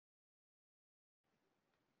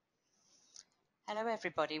Hello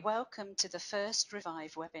everybody, welcome to the first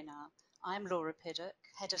Revive webinar. I'm Laura Piddock,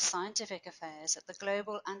 Head of Scientific Affairs at the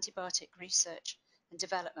Global Antibiotic Research and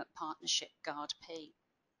Development Partnership, GARDP.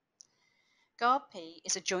 GARDP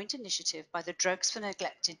is a joint initiative by the Drugs for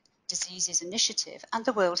Neglected Diseases Initiative and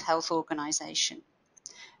the World Health Organization.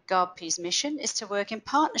 GARDP's mission is to work in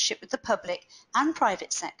partnership with the public and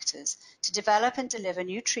private sectors to develop and deliver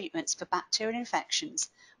new treatments for bacterial infections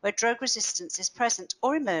where drug resistance is present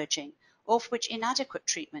or emerging, or for which inadequate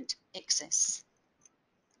treatment exists.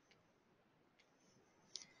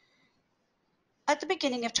 At the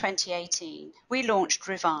beginning of 2018, we launched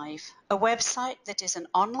Revive, a website that is an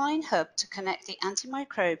online hub to connect the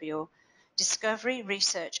antimicrobial discovery,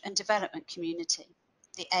 research and development community.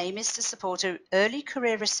 The aim is to support early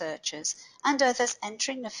career researchers and others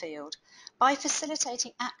entering the field by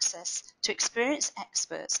facilitating access to experienced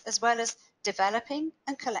experts as well as developing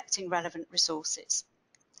and collecting relevant resources.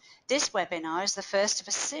 This webinar is the first of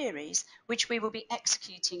a series which we will be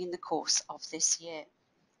executing in the course of this year.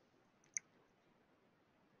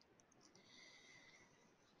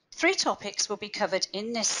 3 topics will be covered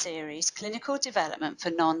in this series: clinical development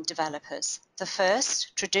for non-developers. The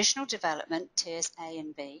first, traditional development, tiers A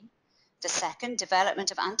and B. The second,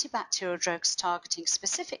 development of antibacterial drugs targeting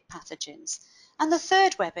specific pathogens. And the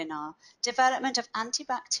third webinar, development of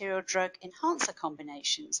antibacterial drug enhancer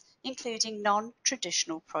combinations, including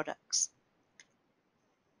non-traditional products.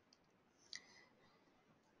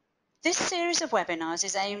 This series of webinars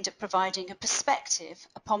is aimed at providing a perspective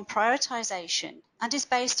upon prioritisation and is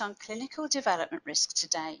based on clinical development risk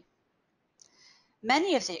today.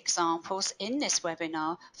 Many of the examples in this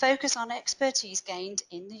webinar focus on expertise gained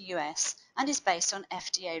in the US and is based on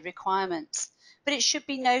FDA requirements, but it should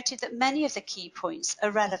be noted that many of the key points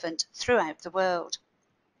are relevant throughout the world.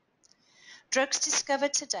 Drugs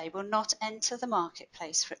discovered today will not enter the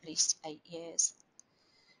marketplace for at least 8 years.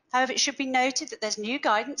 However, it should be noted that there's new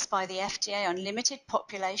guidance by the FDA on limited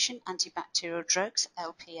population antibacterial drugs,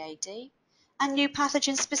 LPAD, and new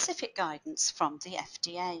pathogen-specific guidance from the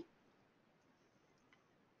FDA.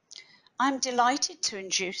 I'm delighted to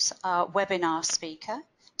introduce our webinar speaker,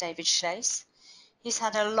 David Shlaes. He's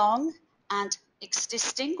had a long and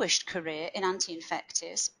distinguished career in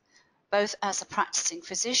anti-infectives, both as a practicing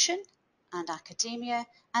physician and academia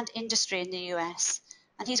and industry in the US.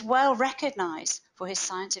 And he's well recognised for his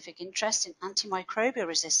scientific interest in antimicrobial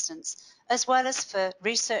resistance, as well as for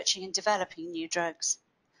researching and developing new drugs.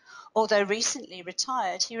 Although recently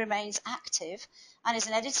retired, he remains active and is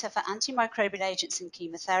an editor for antimicrobial agents and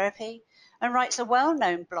chemotherapy, and writes a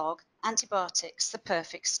well-known blog, Antibiotics, the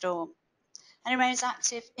Perfect Storm, and remains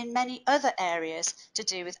active in many other areas to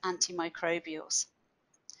do with antimicrobials.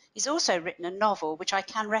 He's also written a novel which I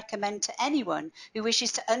can recommend to anyone who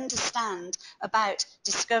wishes to understand about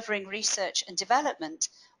discovering, research and development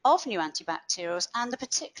of new antibacterials and the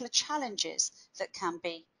particular challenges that can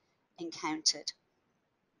be encountered.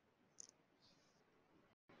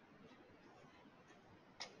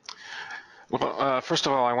 Well, first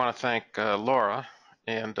of all, I want to thank Laura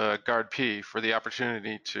and GARDP for the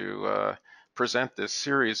opportunity to present this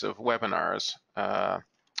series of webinars,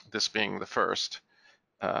 this being the first.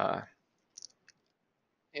 And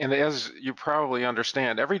as you probably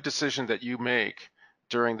understand, every decision that you make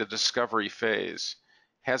during the discovery phase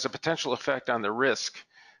has a potential effect on the risk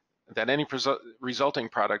that any resulting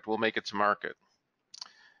product will make it to market.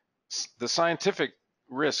 The scientific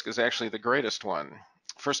risk is actually the greatest one.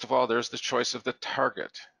 First of all, there's the choice of the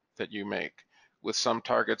target that you make, with some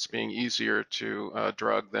targets being easier to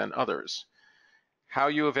drug than others. How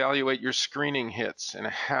you evaluate your screening hits and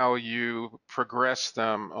how you progress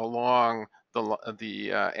them along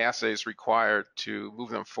the assays required to move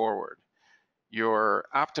them forward. Your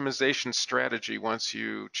optimization strategy once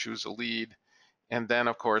you choose a lead, and then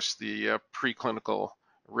of course the preclinical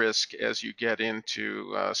risk as you get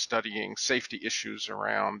into studying safety issues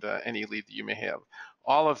around any lead that you may have.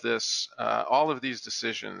 All of these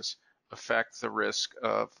decisions affect the risk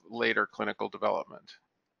of later clinical development.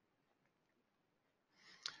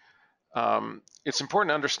 It's important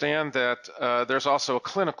to understand that there's also a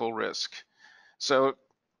clinical risk. So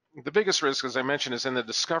the biggest risk, as I mentioned, is in the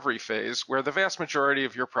discovery phase, where the vast majority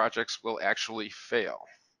of your projects will actually fail,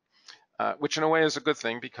 which in a way is a good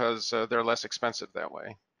thing because they're less expensive that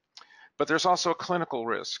way. But there's also a clinical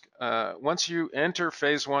risk. Once you enter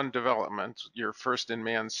phase 1 development, your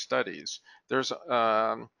first-in-man studies, there's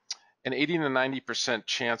an 80 to 90%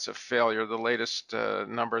 chance of failure. The latest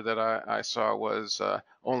number that I saw was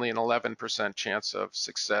only an 11% chance of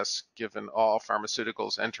success given all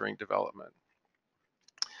pharmaceuticals entering development.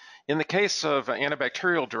 In the case of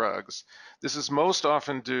antibacterial drugs, this is most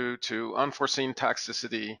often due to unforeseen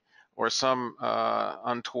toxicity or some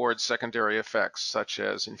untoward secondary effects, such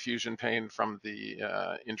as infusion pain from the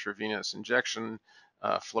intravenous injection,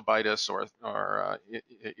 phlebitis or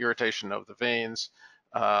irritation of the veins,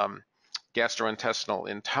 gastrointestinal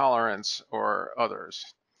intolerance, or others.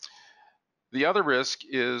 The other risk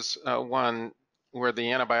is one where the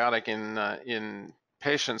antibiotic in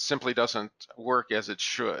patients simply doesn't work as it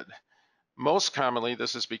should. Most commonly,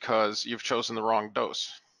 this is because you've chosen the wrong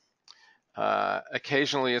dose.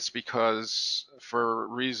 Occasionally, it's because for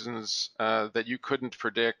reasons that you couldn't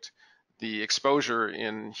predict, the exposure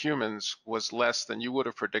in humans was less than you would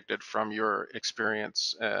have predicted from your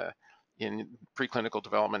experience in preclinical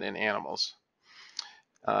development in animals.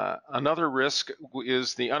 Another risk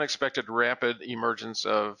is the unexpected rapid emergence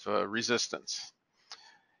of resistance.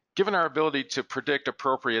 Given our ability to predict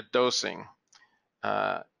appropriate dosing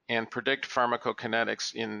and predict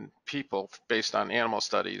pharmacokinetics in people based on animal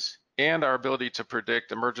studies, and our ability to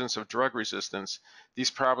predict emergence of drug resistance, these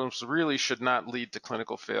problems really should not lead to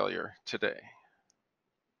clinical failure today.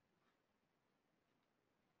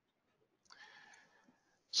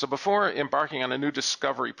 So before embarking on a new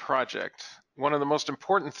discovery project, one of the most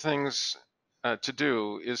important things to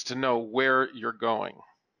do is to know where you're going.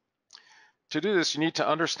 To do this, you need to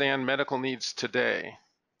understand medical needs today.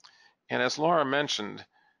 And as Laura mentioned,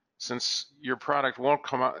 since your product won't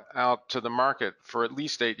come out to the market for at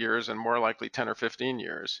least 8 years and more likely 10 or 15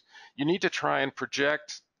 years, you need to try and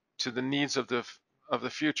project to the needs of the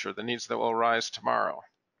future, the needs that will arise tomorrow.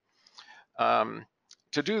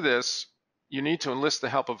 To do this, you need to enlist the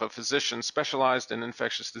help of a physician specialized in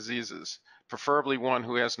infectious diseases, preferably one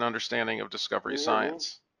who has an understanding of discovery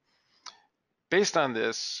science. Based on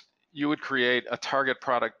this, you would create a target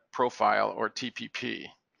product profile, or TPP.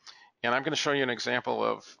 And I'm going to show you an example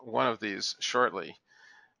of one of these shortly.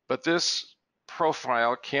 But this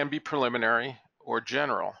profile can be preliminary or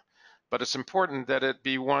general, but it's important that it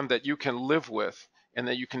be one that you can live with and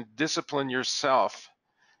that you can discipline yourself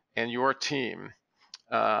and your team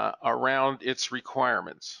around its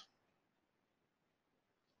requirements.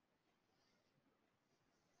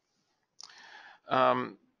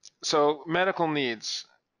 So medical needs.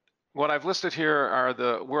 What I've listed here are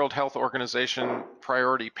the World Health Organization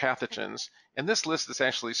priority pathogens, and this list is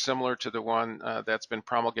actually similar to the one that's been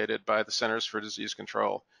promulgated by the Centers for Disease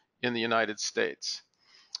Control in the United States.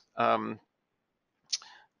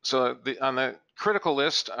 So on the critical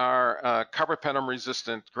list are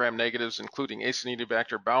carbapenem-resistant gram-negatives, including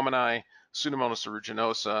Acinetobacter baumannii, Pseudomonas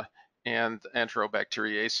aeruginosa, and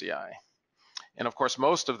Enterobacteriaceae. And of course,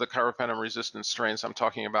 most of the carbapenem-resistant strains I'm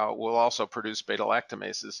talking about will also produce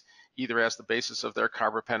beta-lactamases, either as the basis of their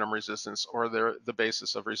carbapenem resistance or the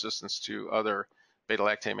basis of resistance to other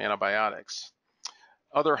beta-lactam antibiotics.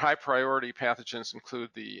 Other high-priority pathogens include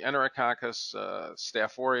the Enterococcus,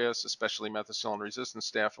 Staph aureus, especially methicillin-resistant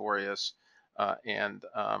Staph aureus, and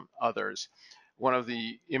others. One of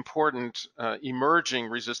the important emerging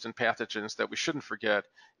resistant pathogens that we shouldn't forget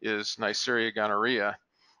is Neisseria gonorrhea,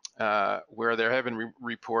 where there have been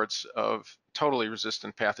reports of totally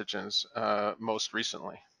resistant pathogens most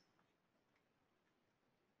recently.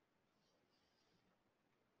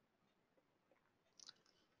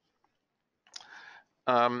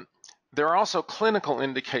 There are also clinical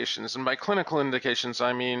indications, and by clinical indications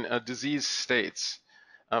I mean disease states.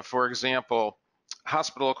 For example,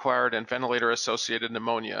 hospital-acquired and ventilator-associated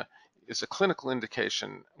pneumonia is a clinical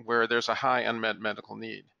indication where there's a high unmet medical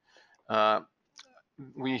need.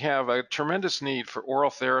 We have a tremendous need for oral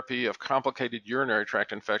therapy of complicated urinary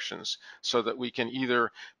tract infections so that we can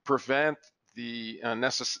either prevent the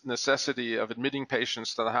necessity of admitting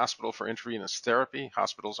patients to the hospital for intravenous therapy.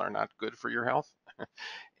 Hospitals are not good for your health.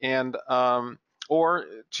 And or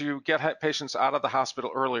to get patients out of the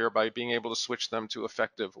hospital earlier by being able to switch them to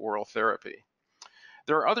effective oral therapy.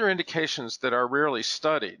 There are other indications that are rarely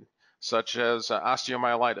studied, such as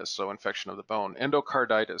osteomyelitis, so infection of the bone,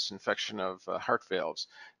 endocarditis, infection of heart valves,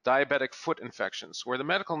 diabetic foot infections, where the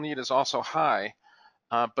medical need is also high,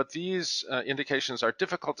 but these indications are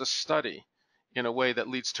difficult to study in a way that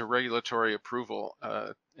leads to regulatory approval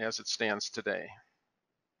as it stands today.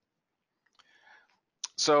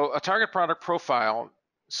 So a target product profile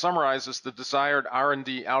summarizes the desired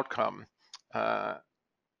R&D outcome,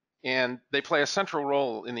 and they play a central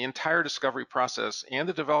role in the entire discovery process and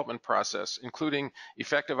the development process, including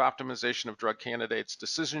effective optimization of drug candidates,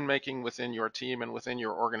 decision-making within your team and within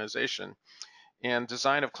your organization, and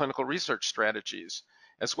design of clinical research strategies,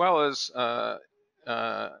 as well as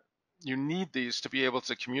you need these to be able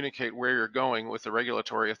to communicate where you're going with the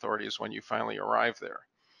regulatory authorities when you finally arrive there.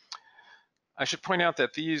 I should point out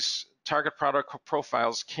that these target product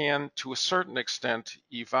profiles can, to a certain extent,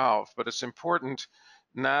 evolve, but it's important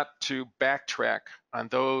not to backtrack on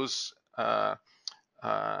those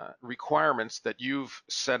requirements that you've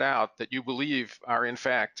set out that you believe are in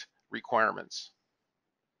fact requirements.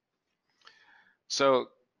 So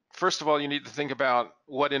first of all, you need to think about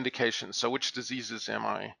what indications. So which diseases am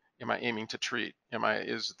I aiming to treat?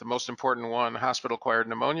 Is the most important one hospital-acquired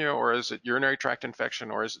pneumonia, or is it urinary tract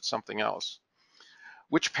infection, or is it something else?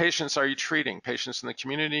 Which patients are you treating? Patients in the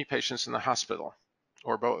community, patients in the hospital,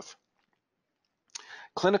 or both?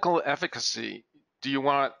 Clinical efficacy. Do you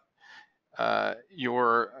want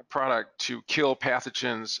your product to kill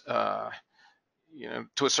pathogens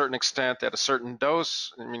to a certain extent at a certain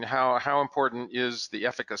dose? I mean, how important is the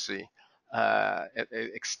efficacy,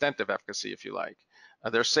 extent of efficacy, if you like?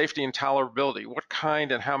 Their safety and tolerability. What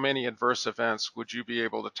kind and how many adverse events would you be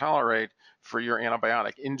able to tolerate for your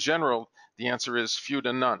antibiotic? In general, the answer is few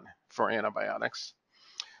to none for antibiotics.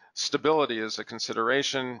 Stability is a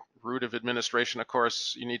consideration. Route of administration, of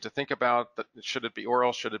course, you need to think about. Should it be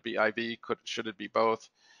oral? Should it be IV? Should it be both?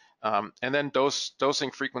 And then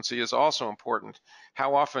dosing frequency is also important.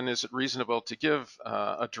 How often is it reasonable to give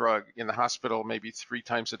a drug in the hospital? Maybe 3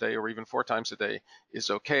 times a day or even 4 times a day is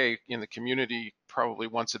okay. In the community, probably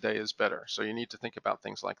once a day is better. So you need to think about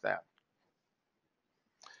things like that.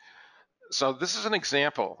 So this is an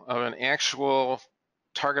example of an actual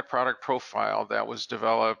target product profile that was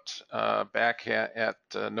developed back at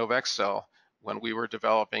Novexcel when we were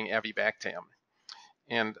developing Avibactam.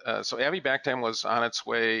 And so Avibactam was on its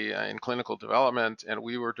way in clinical development, and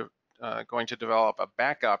we were going to develop a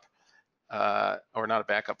backup, or not a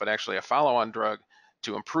backup, but actually a follow-on drug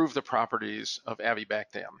to improve the properties of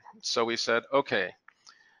Avibactam. So we said, okay,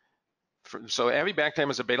 so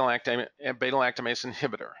Avibactam is a beta-lactamase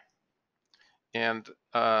inhibitor. And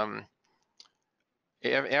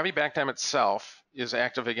Avibactam itself is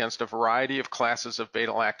active against a variety of classes of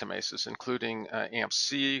beta-lactamases, including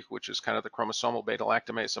AMP-C, which is kind of the chromosomal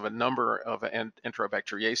beta-lactamase of a number of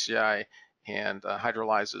Enterobacteriaceae, and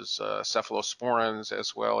hydrolyzes cephalosporins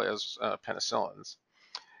as well as penicillins.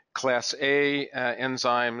 Class A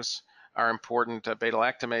enzymes are important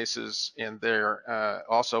beta-lactamases, and they're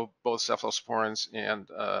also both cephalosporins and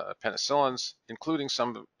penicillins, including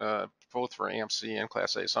some both for AMP-C and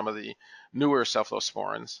Class A, some of the newer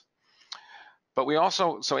cephalosporins. But we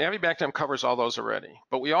also, so Avibactam covers all those already,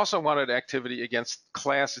 but we also wanted activity against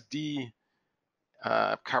Class D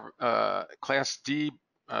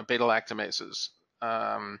beta-lactamases,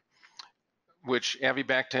 which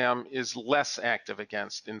Avibactam is less active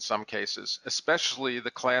against in some cases, especially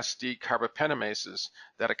the Class D carbapenemases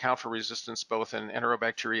that account for resistance both in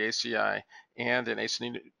Enterobacteriaceae and in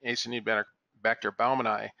Acinetobacter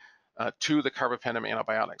baumannii to the carbapenem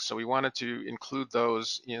antibiotics. So we wanted to include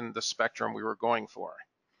those in the spectrum we were going for.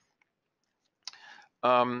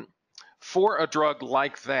 For a drug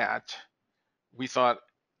like that, we thought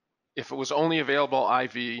if it was only available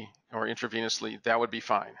IV or intravenously, that would be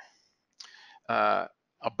fine. A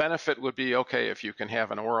benefit would be, okay, if you can have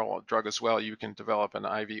an oral drug as well, you can develop an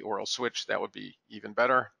IV oral switch, that would be even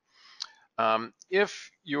better. If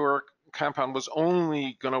your compound was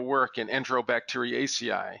only going to work in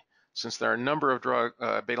Enterobacteriaceae, since there are a number of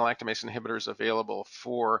beta-lactamase inhibitors available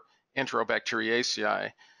for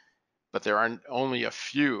Enterobacteriaceae, but there are only a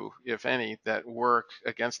few, if any, that work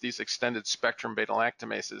against these extended spectrum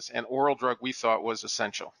beta-lactamases, an oral drug we thought was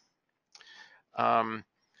essential.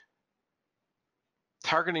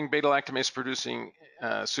 Targeting beta-lactamase producing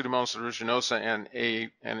Pseudomonas aeruginosa and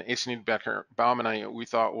Acinetobacter baumannii we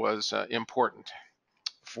thought was important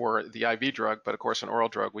for the IV drug, but of course an oral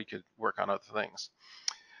drug we could work on other things.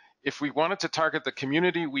 If we wanted to target the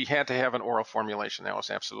community, we had to have an oral formulation. That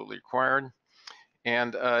was absolutely required.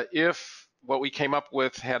 And if what we came up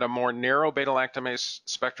with had a more narrow beta-lactamase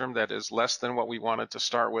spectrum that is less than what we wanted to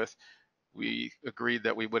start with, we agreed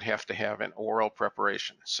that we would have to have an oral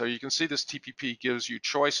preparation. So you can see this TPP gives you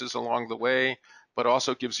choices along the way, but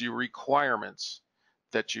also gives you requirements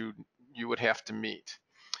that you would have to meet.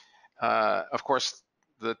 Of course,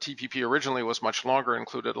 the TPP originally was much longer,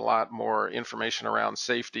 included a lot more information around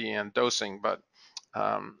safety and dosing, but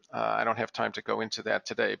I don't have time to go into that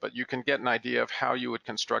today, but you can get an idea of how you would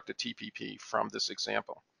construct a TPP from this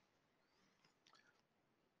example.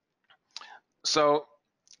 So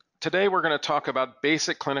today we're going to talk about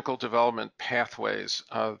basic clinical development pathways,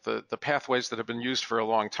 the pathways that have been used for a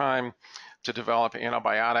long time to develop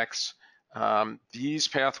antibiotics. These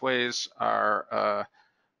pathways are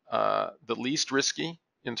the least risky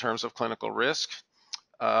in terms of clinical risk.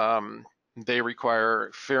 They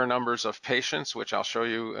require fair numbers of patients, which I'll show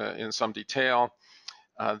you in some detail.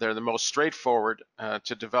 They're the most straightforward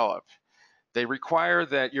to develop. They require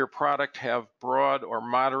that your product have broad or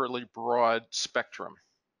moderately broad spectrum.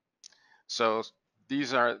 So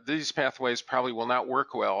these pathways probably will not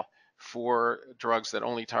work well for drugs that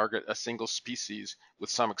only target a single species, with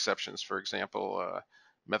some exceptions. For example,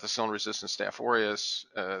 methicillin-resistant Staph aureus,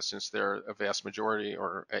 since they're a vast majority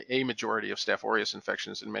or a majority of Staph aureus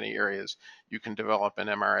infections in many areas, you can develop an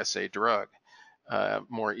MRSA drug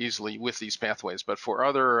more easily with these pathways. But for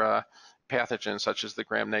other pathogens, such as the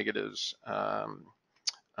gram-negatives,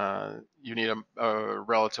 you need a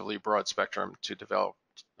relatively broad spectrum to develop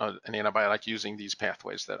an antibiotic using these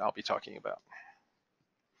pathways that I'll be talking about.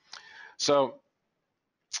 So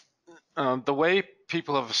the way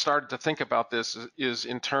people have started to think about this is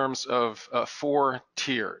in terms of 4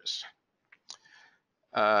 tiers.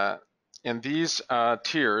 And these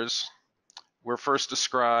tiers were first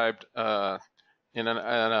described in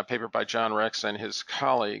a paper by John Rex and his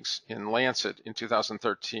colleagues in Lancet in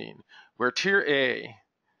 2013, where Tier A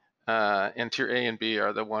and Tier A and B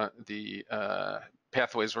are the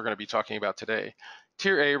pathways we're going to be talking about today.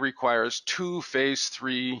 Tier A requires 2 phase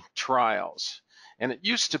 3 trials, and it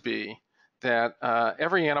used to be that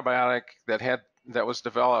every antibiotic that was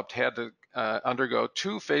developed had to undergo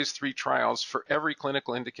 2 phase 3 trials for every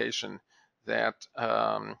clinical indication that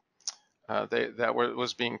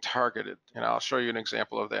was being targeted, and I'll show you an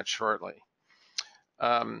example of that shortly.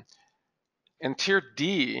 And Tier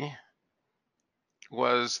D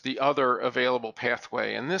was the other available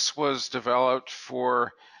pathway, and this was developed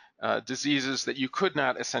for diseases that you could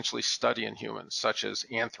not essentially study in humans, such as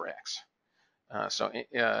anthrax. So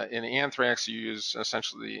in anthrax, you use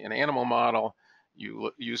essentially an animal model.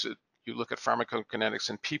 You look at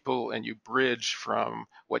pharmacokinetics in people, and you bridge from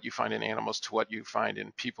what you find in animals to what you find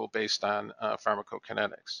in people based on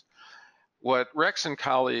pharmacokinetics. What Rex and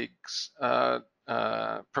colleagues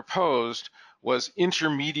proposed was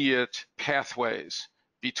intermediate pathways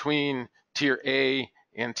between Tier A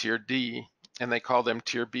and Tier D, and they call them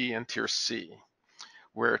Tier B and Tier C,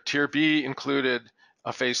 where Tier B included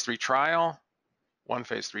a phase 3 trial, 1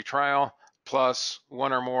 phase 3 trial, plus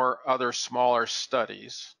 1 or more other smaller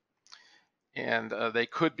studies. And they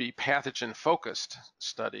could be pathogen-focused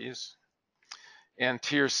studies. And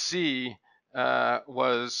Tier C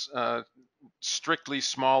was strictly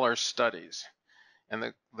smaller studies. And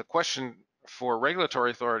the question for regulatory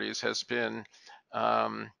authorities has been,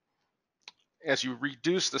 as you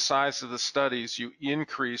reduce the size of the studies, you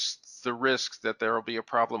increase the risk that there will be a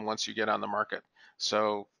problem once you get on the market.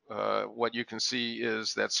 So what you can see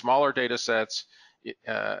is that smaller data sets,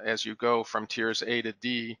 as you go from tiers A to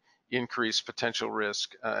D, increase potential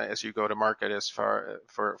risk as you go to market as far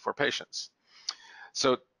for patients.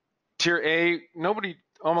 So Tier A,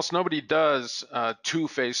 almost nobody does 2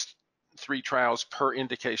 phase 3 trials per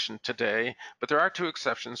indication today, but there are 2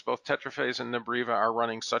 exceptions. Both Tetraphase and Nebriva are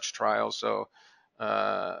running such trials. So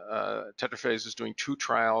Tetraphase is doing 2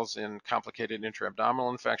 trials in complicated intra-abdominal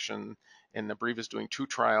infection, and Nebriva is doing 2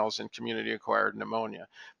 trials in community-acquired pneumonia.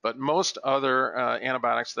 But most other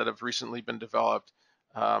antibiotics that have recently been developed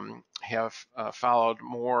have followed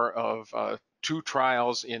more of 2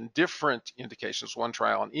 trials in different indications, 1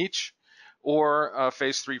 trial in each, or a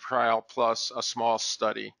phase 3 trial plus a small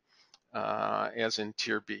study, as in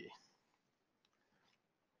Tier B.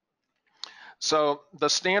 So the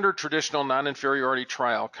standard traditional non-inferiority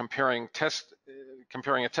trial comparing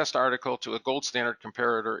a test article to a gold standard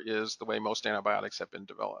comparator is the way most antibiotics have been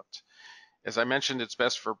developed. As I mentioned, it's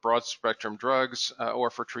best for broad spectrum drugs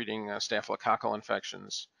or for treating staphylococcal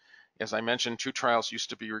infections. As I mentioned, 2 trials used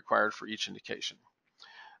to be required for each indication.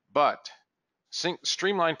 But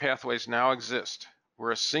streamlined pathways now exist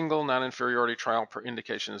where a single non-inferiority trial per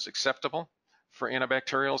indication is acceptable for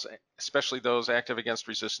antibacterials, especially those active against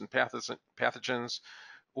resistant pathogens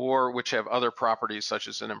or which have other properties such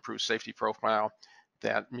as an improved safety profile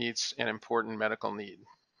that meets an important medical need.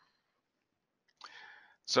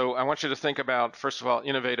 So I want you to think about, first of all,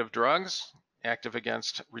 innovative drugs active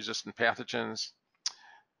against resistant pathogens.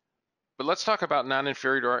 But let's talk about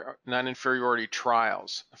non-inferiority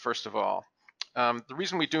trials, first of all. The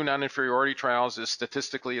reason we do non-inferiority trials is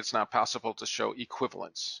statistically it's not possible to show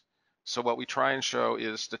equivalence. So what we try and show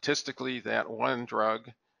is statistically that one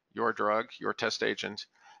drug, your test agent,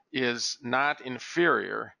 is not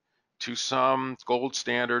inferior to some gold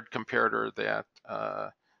standard comparator that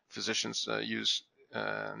physicians use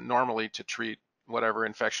normally to treat whatever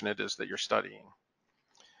infection it is that you're studying.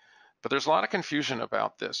 But there's a lot of confusion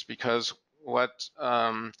about this because what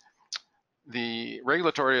the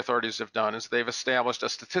regulatory authorities have done is they've established a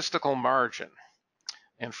statistical margin.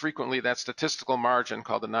 And frequently that statistical margin,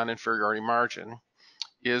 called the non-inferiority margin,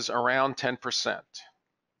 is around 10%.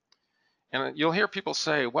 And you'll hear people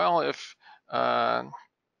say, well, if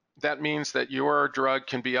that means that your drug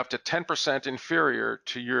can be up to 10% inferior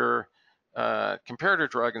to your comparator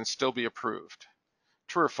drug and still be approved.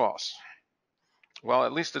 True or false? Well,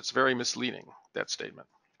 at least it's very misleading, that statement.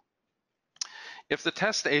 If the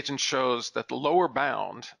test agent shows that the lower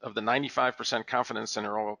bound of the 95% confidence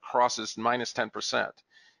interval crosses minus 10%,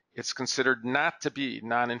 it's considered not to be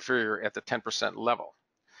non-inferior at the 10% level.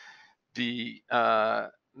 The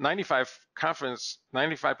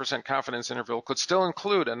 95% confidence interval could still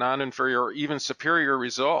include a non-inferior or even superior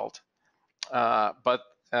result, but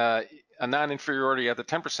a non-inferiority at the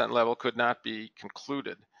 10% level could not be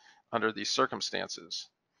concluded under these circumstances.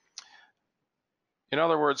 In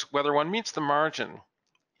other words, whether one meets the margin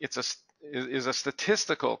is a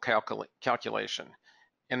statistical calculation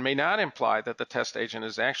and may not imply that the test agent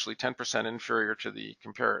is actually 10% inferior to the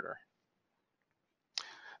comparator.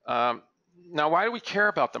 Now, why do we care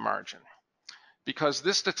about the margin? Because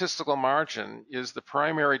this statistical margin is the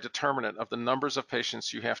primary determinant of the numbers of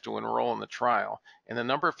patients you have to enroll in the trial. And the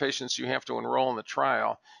number of patients you have to enroll in the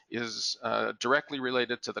trial is directly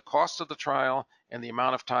related to the cost of the trial and the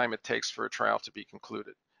amount of time it takes for a trial to be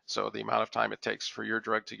concluded. So the amount of time it takes for your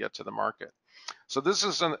drug to get to the market. So this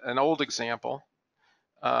is an old example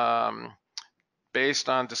based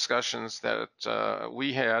on discussions that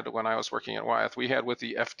we had when I was working at Wyeth. We had with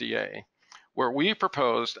the FDA, where we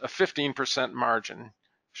proposed a 15% margin,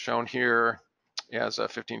 shown here as a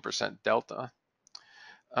 15% delta.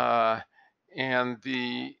 And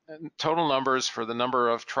the total numbers for the number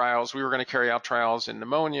of trials, we were going to carry out trials in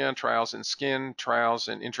pneumonia, trials in skin, trials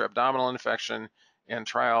in intra-abdominal infection, and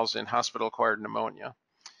trials in hospital-acquired pneumonia.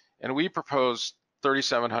 And we proposed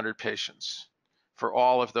 3,700 patients for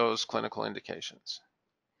all of those clinical indications.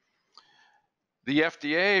 The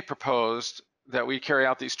FDA proposed that we carry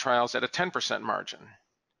out these trials at a 10% margin.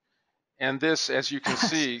 And this, as you can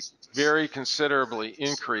see, very considerably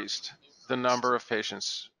increased the number of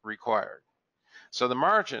patients required. So the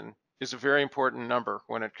margin is a very important number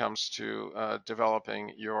when it comes to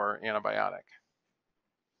developing your antibiotic.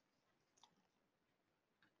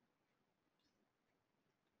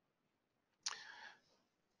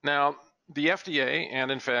 Now, the FDA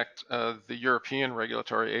and, in fact, the European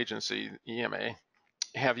Regulatory Agency, EMA,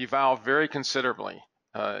 have evolved very considerably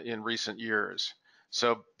in recent years.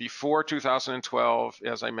 So before 2012,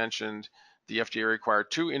 as I mentioned, the FDA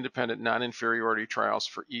required 2 independent non-inferiority trials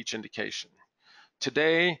for each indication.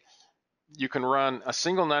 Today, you can run a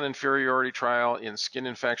single non-inferiority trial in skin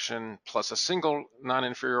infection plus a single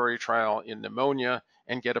non-inferiority trial in pneumonia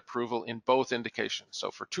and get approval in both indications.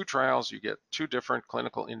 So for 2 trials, you get 2 different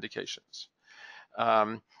clinical indications.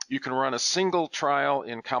 You can run a single trial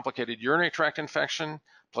in complicated urinary tract infection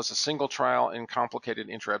plus a single trial in complicated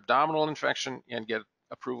intra-abdominal infection and get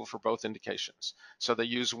approval for both indications. So they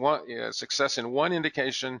use success in one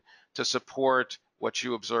indication to support what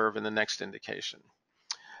you observe in the next indication.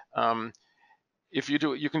 If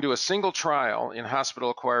you can do a single trial in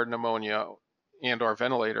hospital-acquired pneumonia and or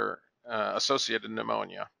ventilator-associated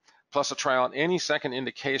pneumonia, plus a trial in any second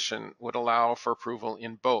indication would allow for approval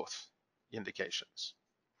in both indications.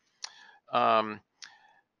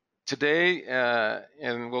 Today,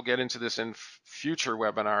 and we'll get into this in future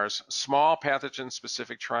webinars, small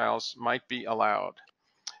pathogen-specific trials might be allowed.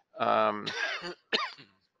 And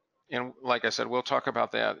like I said, we'll talk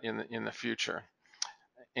about that in the future.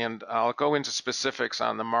 And I'll go into specifics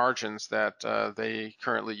on the margins that they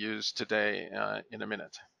currently use today in a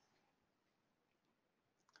minute.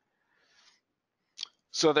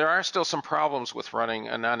 So there are still some problems with running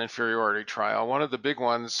a non-inferiority trial. One of the big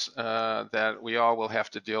ones that we all will have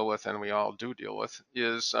to deal with, and we all do deal with,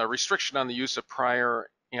 is a restriction on the use of prior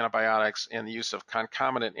antibiotics and the use of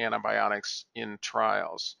concomitant antibiotics in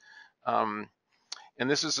trials. And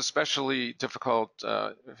this is especially difficult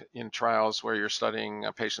in trials where you're studying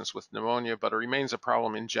patients with pneumonia, but it remains a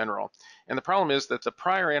problem in general. And the problem is that the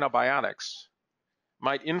prior antibiotics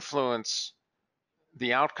might influence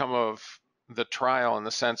the outcome of the trial in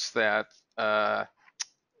the sense that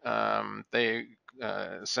they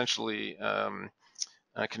essentially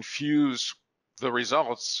confuse the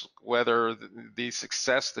results, whether the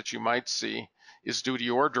success that you might see is due to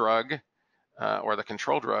your drug or the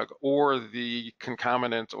control drug or the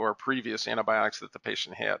concomitant or previous antibiotics that the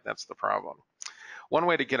patient had. That's the problem. One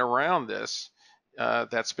way to get around this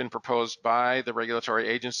that's been proposed by the regulatory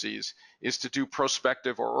agencies is to do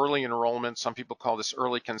prospective or early enrollment. Some people call this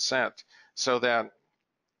early consent, so that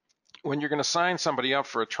when you're going to sign somebody up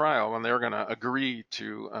for a trial, when they're going to agree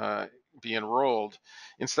to be enrolled,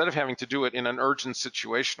 instead of having to do it in an urgent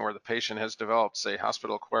situation where the patient has developed, say,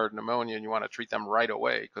 hospital-acquired pneumonia and you want to treat them right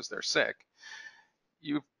away because they're sick,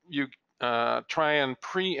 you try and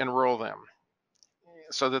pre-enroll them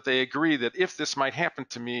so that they agree that if this might happen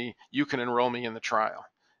to me, you can enroll me in the trial.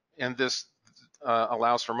 And this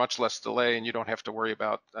allows for much less delay, and you don't have to worry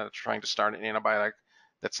about trying to start an antibiotic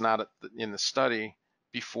that's not in the study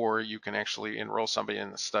before you can actually enroll somebody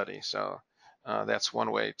in the study. So that's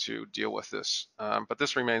one way to deal with this. But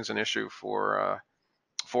this remains an issue for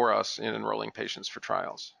us in enrolling patients for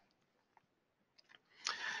trials.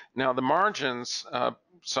 Now the margins,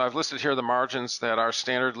 so I've listed here the margins that are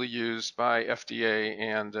standardly used by FDA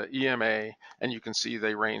and EMA, and you can see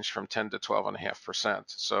they range from 10 to 12.5%.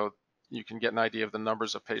 So you can get an idea of the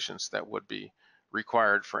numbers of patients that would be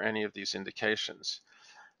required for any of these indications.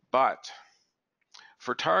 But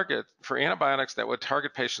for antibiotics that would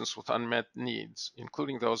target patients with unmet needs,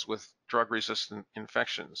 including those with drug-resistant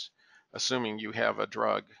infections, assuming you have a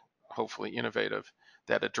drug, hopefully innovative,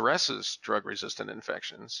 that addresses drug-resistant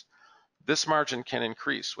infections, this margin can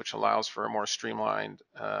increase, which allows for a more streamlined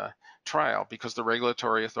trial because the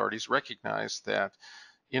regulatory authorities recognize that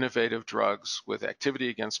innovative drugs with activity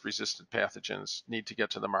against resistant pathogens need to get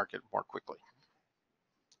to the market more quickly.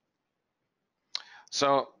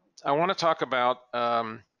 So I want to talk about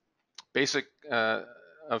basic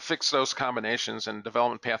fixed dose combinations and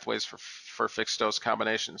development pathways for fixed dose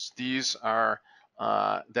combinations. These are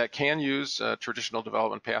that can use traditional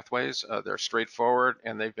development pathways. They're straightforward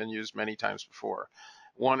and they've been used many times before.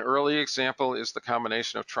 One early example is the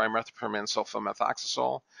combination of trimethoprim and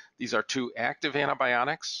sulfamethoxazole. These are two active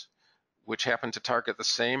antibiotics which happen to target the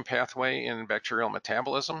same pathway in bacterial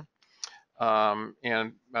metabolism.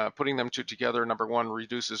 Putting them two together, number one,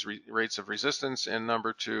 reduces rates of resistance, and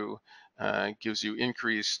number two, gives you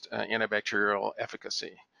increased antibacterial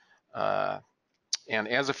efficacy. And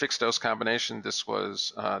as a fixed dose combination, this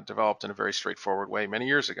was developed in a very straightforward way many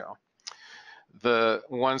years ago. The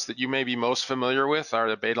ones that you may be most familiar with are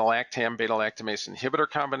the beta-lactam, beta-lactamase inhibitor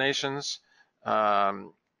combinations.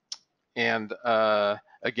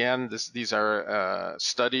 Again, these are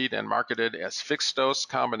studied and marketed as fixed dose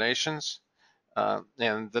combinations.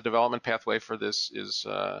 And the development pathway for this is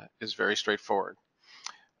very straightforward.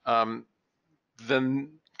 The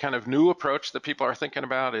kind of new approach that people are thinking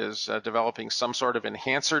about is developing some sort of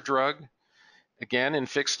enhancer drug, again in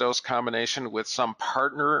fixed dose combination with some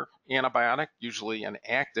partner antibiotic, usually an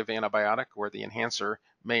active antibiotic where the enhancer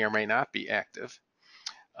may or may not be active.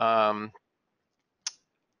 And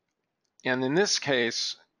in this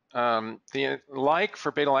case, like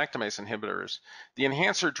for beta-lactamase inhibitors, the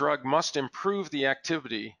enhancer drug must improve the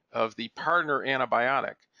activity of the partner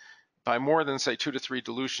antibiotic by more than, say, 2 to 3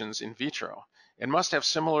 dilutions in vitro, and must have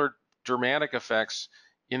similar dramatic effects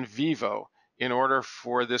in vivo in order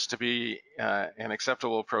for this to be an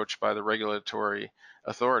acceptable approach by the regulatory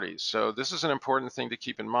authorities. So this is an important thing to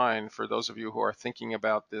keep in mind for those of you who are thinking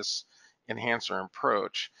about this enhancer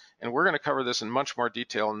approach. And we're going to cover this in much more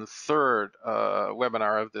detail in the third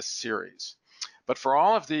webinar of this series. But for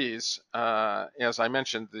all of these, as I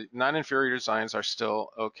mentioned, the non-inferior designs are still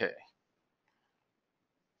okay.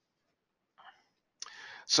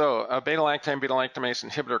 So beta-lactam, beta-lactamase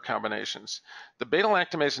inhibitor combinations. The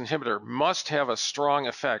beta-lactamase inhibitor must have a strong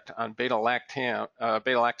effect on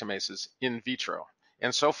beta-lactamases in vitro.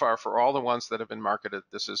 And so far, for all the ones that have been marketed,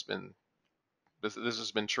 this has been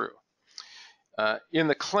true. In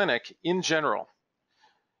the clinic, in general,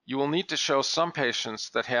 you will need to show some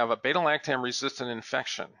patients that have a beta-lactam resistant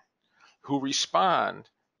infection who respond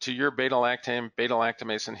to your beta-lactam,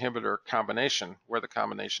 beta-lactamase inhibitor combination, where the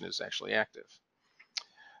combination is actually active.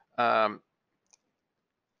 Now,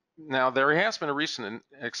 there has been a recent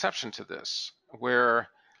exception to this, where,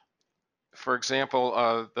 for example,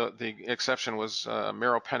 the exception was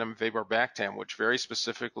meropenem vaborbactam, which very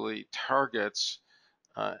specifically targets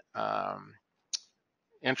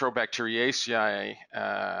Enterobacteriaceae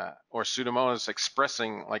or Pseudomonas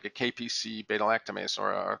expressing like a KPC beta-lactamase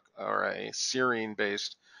or a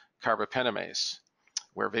serine-based carbapenemase,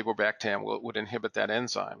 where vaborbactam would inhibit that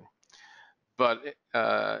enzyme. But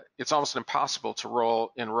it's almost impossible to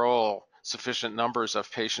enroll sufficient numbers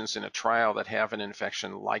of patients in a trial that have an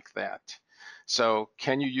infection like that. So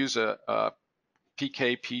can you use a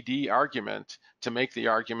PK/PD argument to make the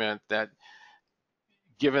argument that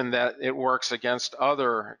given that it works against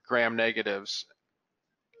other gram-negatives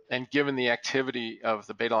and given the activity of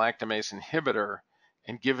the beta-lactamase inhibitor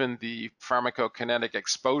and given the pharmacokinetic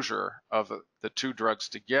exposure of the two drugs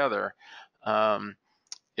together,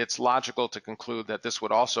 it's logical to conclude that this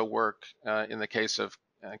would also work in the case of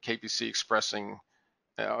KPC expressing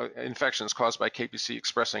infections caused by KPC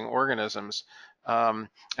expressing organisms, and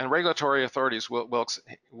regulatory authorities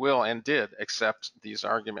will and did accept these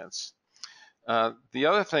arguments. The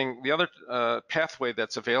other pathway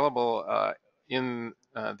that's available in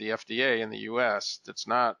the FDA in the US that's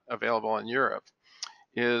not available in Europe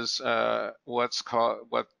is what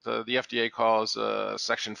the FDA calls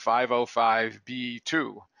Section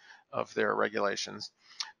 505(b)(2) of their regulations.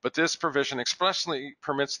 But this provision expressly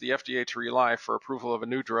permits the FDA to rely for approval of a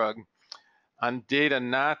new drug on data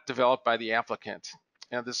not developed by the applicant.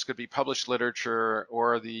 And this could be published literature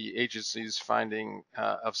or the agency's finding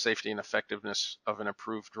of safety and effectiveness of an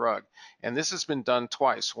approved drug. And this has been done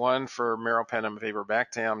twice, one for meropenem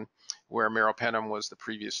vaborbactam, where meropenem was the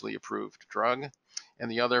previously approved drug,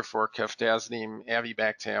 and the other for ceftazidime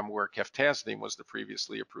avibactam, where ceftazidime was the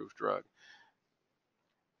previously approved drug.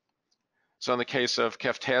 So in the case of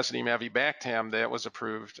ceftazidime avibactam, that was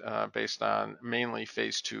approved based on mainly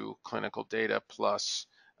phase 2 clinical data plus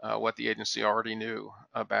what the agency already knew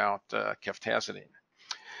about ceftazidime.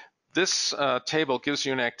 This table gives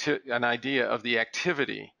you an idea of the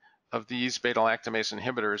activity of these beta-lactamase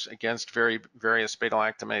inhibitors against various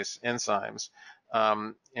beta-lactamase enzymes.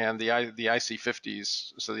 And the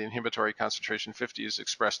IC50s, so the inhibitory concentration 50 is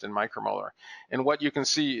expressed in micromolar. And what you can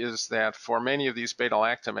see is that for many of these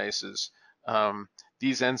beta-lactamases,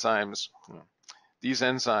 these enzymes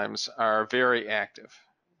are very active.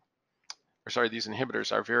 Or sorry, these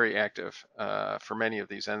inhibitors are very active for many of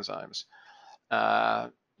these enzymes.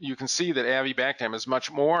 You can see that avibactam is much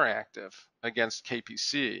more active against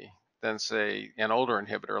KPC than, say, an older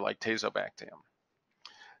inhibitor like tazobactam.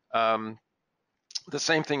 The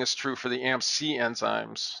same thing is true for the AMP-C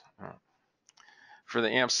enzymes. For the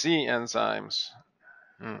AMP-C enzymes,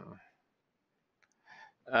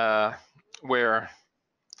 where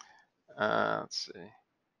let's see,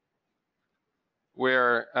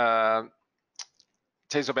 where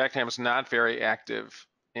tazobactam is not very active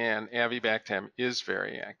and avibactam is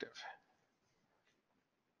very active.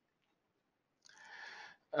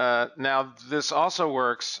 Now, this also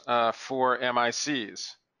works for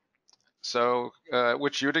MICs, so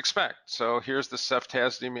which you'd expect. So here's the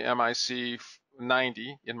ceftazidime MIC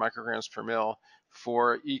 90 in micrograms per mil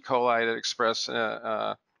for E. coli that express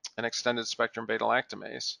an extended spectrum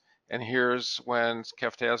beta-lactamase. And here's when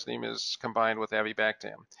ceftazidime is combined with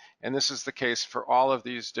avibactam. And this is the case for all of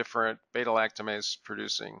these different beta-lactamase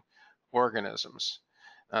producing organisms.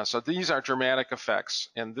 So these are dramatic effects,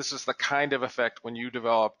 and this is the kind of effect when you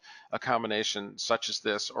develop a combination such as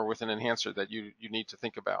this or with an enhancer that you need to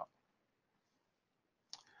think about.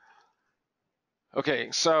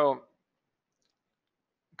 Okay, so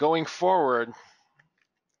going forward,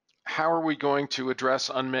 how are we going to address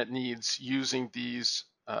unmet needs using these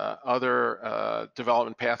other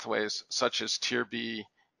development pathways such as Tier B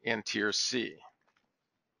and Tier C?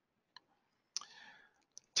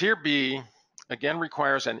 Tier B, again,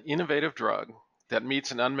 requires an innovative drug that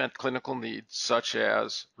meets an unmet clinical need, such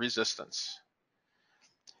as resistance.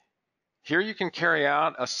 Here you can carry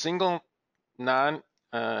out a single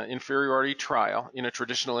non-inferiority trial in a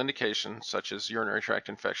traditional indication, such as urinary tract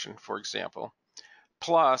infection, for example,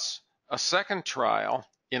 plus a second trial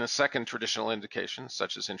in a second traditional indication,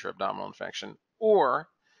 such as intra-abdominal infection, or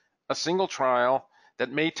a single trial that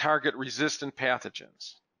may target resistant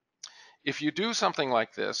pathogens. If you do something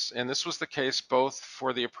like this, and this was the case both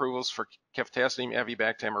for the approvals for ceftazidime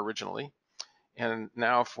avibactam originally, and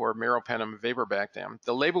now for meropenem vaborbactam,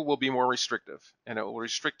 the label will be more restrictive, and it will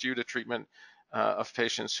restrict you to treatment of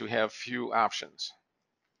patients who have few options.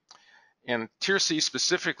 And Tier C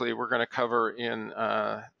specifically, we're going to cover in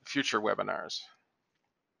future webinars.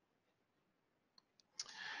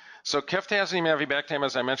 So ceftazidime avibactam,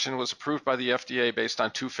 as I mentioned, was approved by the FDA based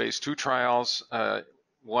on 2 phase 2 trials,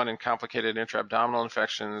 one in complicated intra-abdominal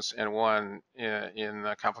infections and one in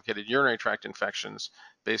complicated urinary tract infections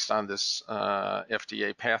based on this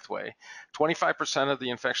FDA pathway. 25% of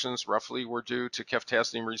the infections roughly were due to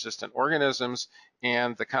ceftazidime-resistant organisms,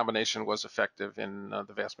 and the combination was effective in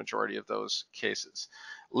the vast majority of those cases.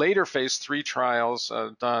 Later phase 3 trials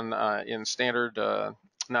done in standard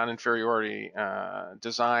non-inferiority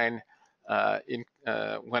design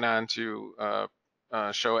went on to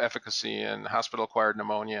show efficacy in hospital-acquired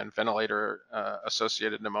pneumonia and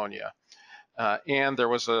ventilator-associated pneumonia. And there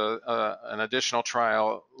was an additional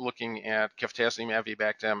trial looking at ceftazidime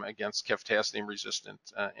avibactam against ceftazidime-resistant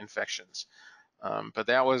infections. But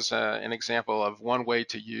that was an example of one way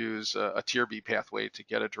to use a Tier B pathway to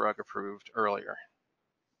get a drug approved earlier.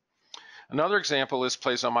 Another example is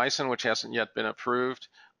plazomicin, which hasn't yet been approved,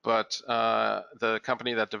 but the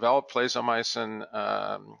company that developed plazomicin,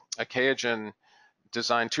 Achaogen,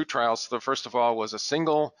 designed 2 trials. The first of all was a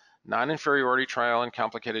single non-inferiority trial in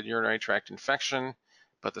complicated urinary tract infection,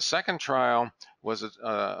 but the second trial was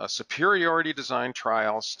a superiority design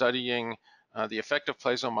trial studying the effect of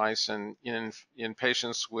plazomicin in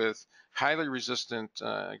patients with highly resistant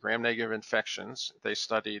gram-negative infections. They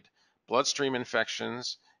studied bloodstream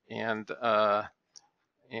infections and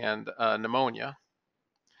pneumonia.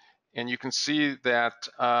 And you can see that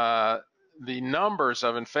the numbers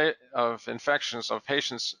of infections of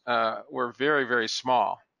patients were very, very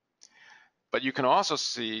small. But you can also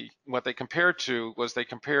see what they compared to was they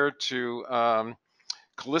compared to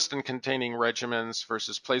colistin-containing regimens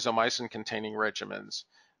versus plazomicin-containing regimens.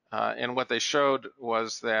 And what they showed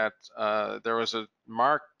was that there was a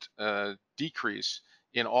marked decrease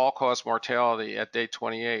in all-cause mortality at day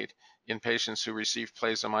 28 in patients who received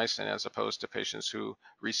plazomicin as opposed to patients who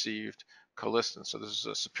received colistin. So this is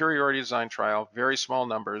a superiority design trial, very small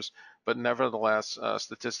numbers, but nevertheless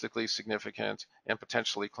statistically significant and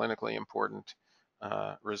potentially clinically important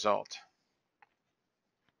result.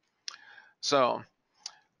 So,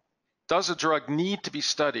 does a drug need to be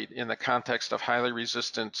studied in the context of highly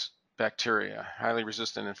resistant bacteria, highly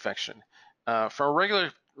resistant infection? From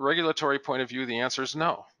a regulatory point of view, the answer is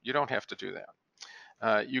no. You don't have to do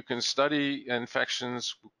that. You can study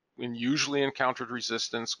infections in usually encountered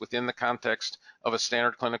resistance within the context of a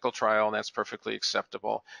standard clinical trial, and that's perfectly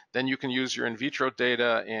acceptable. Then you can use your in vitro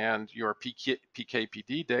data and your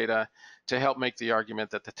PK/PD data to help make the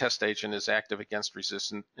argument that the test agent is active against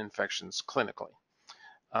resistant infections clinically.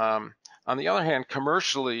 On the other hand,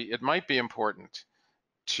 commercially, it might be important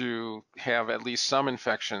to have at least some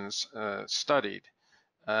infections studied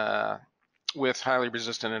with highly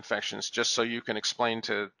resistant infections, just so you can explain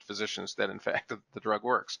to physicians that in fact the drug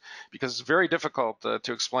works. Because it's very difficult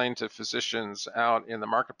to explain to physicians out in the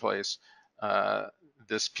marketplace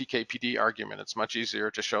this PK/PD argument. It's much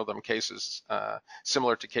easier to show them cases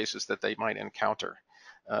similar to cases that they might encounter.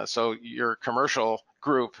 So your commercial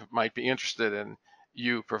group might be interested in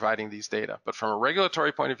you providing these data. But from a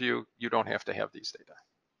regulatory point of view, you don't have to have these data.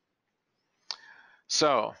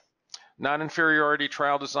 So, non-inferiority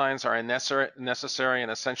trial designs are a necessary and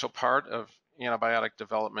essential part of antibiotic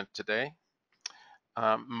development today.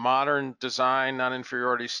 Modern design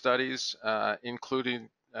non-inferiority studies, including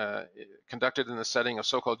conducted in the setting of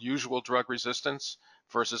so-called usual drug resistance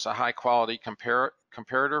versus a high-quality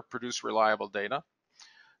comparator, produce reliable data.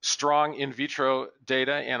 Strong in vitro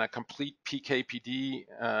data and a complete PK/PD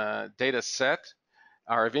data set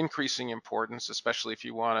are of increasing importance, especially if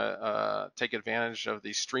you want to take advantage of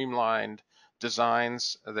the streamlined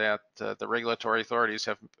designs that the regulatory authorities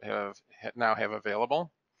now have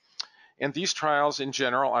available. And these trials in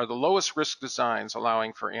general are the lowest risk designs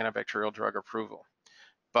allowing for antibacterial drug approval.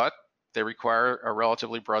 But they require a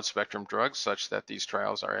relatively broad spectrum drug such that these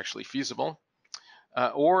trials are actually feasible.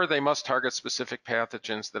 Or they must target specific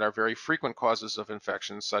pathogens that are very frequent causes of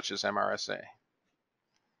infections, such as MRSA.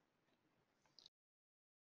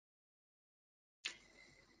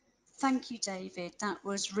 Thank you, David. That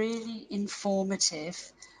was really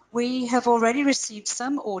informative. We have already received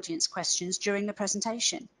some audience questions during the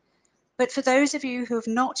presentation. But for those of you who have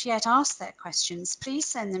not yet asked their questions, please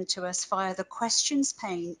send them to us via the questions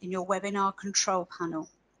pane in your webinar control panel.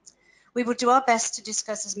 We will do our best to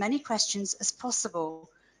discuss as many questions as possible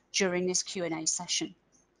during this Q&A session.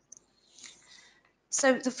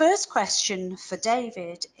 So the first question for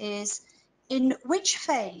David is, in which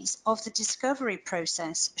phase of the discovery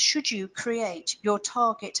process should you create your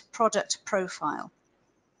target product profile?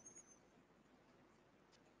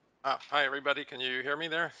 Hi, everybody. Can you hear me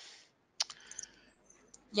there?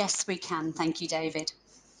 Yes, we can. Thank you, David.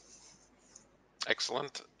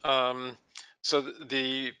 Excellent. So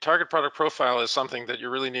the target product profile is something that you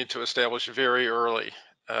really need to establish very early.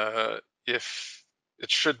 If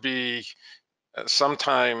it should be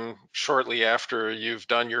sometime shortly after you've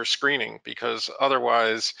done your screening, because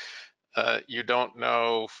otherwise you don't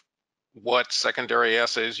know what secondary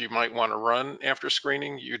assays you might want to run after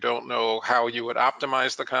screening. You don't know how you would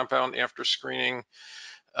optimize the compound after screening.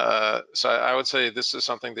 So I would say this is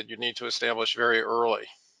something that you need to establish very early.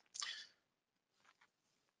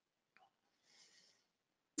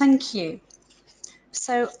 Thank you.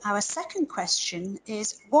 So our second question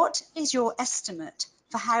is, what is your estimate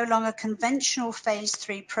for how long a conventional phase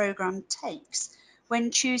 3 program takes when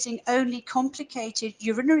choosing only complicated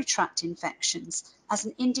urinary tract infections as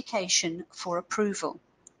an indication for approval?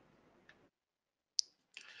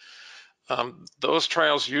 Those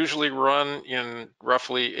trials usually run in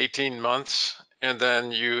roughly 18 months, and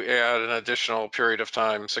then you add an additional period of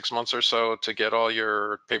time, 6 months or so, to get all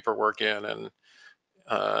your paperwork in and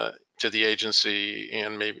to the agency,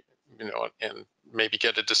 and maybe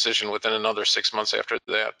get a decision within another 6 months after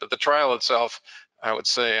that. But the trial itself, I would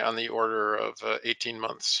say, on the order of 18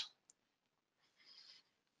 months.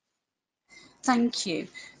 Thank you.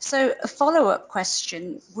 So a follow-up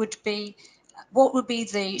question would be, what would be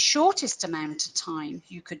the shortest amount of time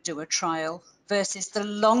you could do a trial versus the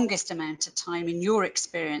longest amount of time in your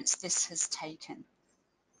experience this has taken?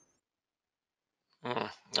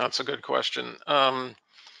 That's a good question.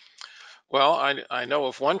 Well, I know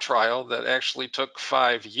of one trial that actually took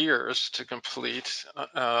 5 years to complete,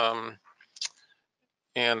 and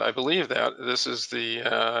I believe that this is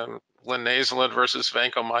the linezolid versus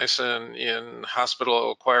vancomycin in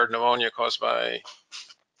hospital-acquired pneumonia caused by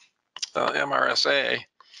MRSA.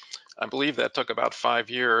 I believe that took about 5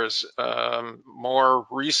 years. More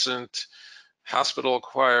recent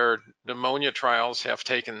hospital-acquired pneumonia trials have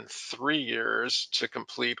taken 3 years to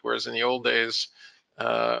complete, whereas in the old days,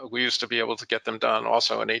 we used to be able to get them done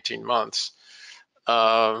also in 18 months.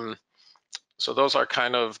 So those are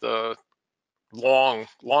kind of the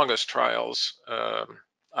longest trials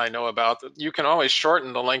I know about. You can always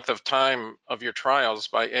shorten the length of time of your trials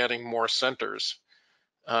by adding more centers.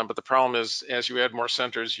 But the problem is, as you add more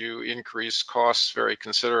centers, you increase costs very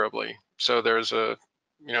considerably. So there's a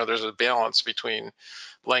balance between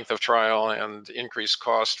length of trial and increased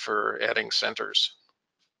cost for adding centers.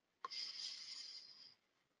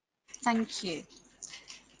 Thank you.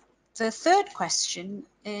 The third question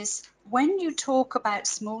is, when you talk about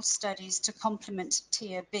small studies to complement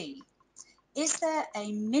Tier B, is there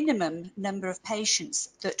a minimum number of patients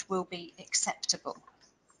that will be acceptable?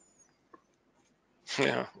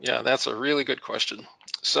 Yeah, that's a really good question.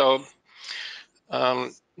 So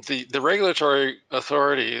the regulatory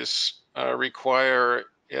authorities require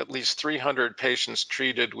at least 300 patients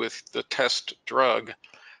treated with the test drug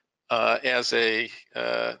as a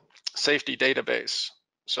safety database.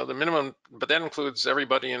 So the minimum, but that includes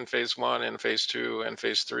everybody in phase 1 and phase 2 and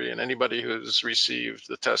phase 3 and anybody who's received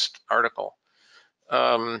the test article.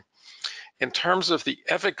 In terms of the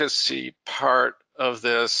efficacy part of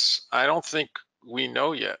this, I don't think we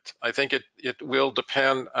know yet. I think it will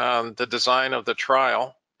depend on the design of the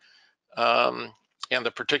trial and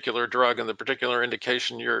the particular drug and the particular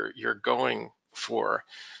indication you're going for.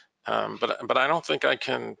 But I don't think I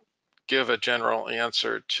can give a general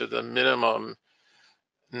answer to the minimum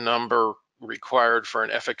number required for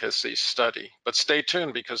an efficacy study. But stay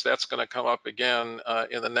tuned, because that's going to come up again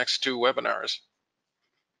in the next 2 webinars.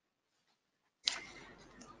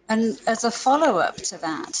 And as a follow-up to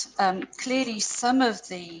that, clearly some of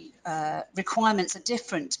the requirements are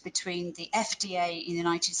different between the FDA in the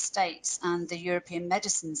United States and the European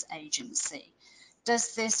Medicines Agency.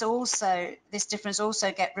 Does this difference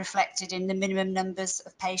also get reflected in the minimum numbers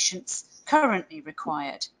of patients currently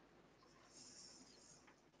required?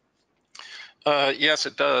 Yes,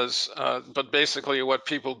 it does. But basically what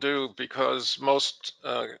people do, because most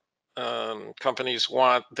companies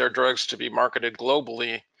want their drugs to be marketed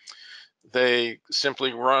globally, they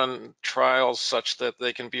simply run trials such that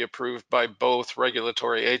they can be approved by both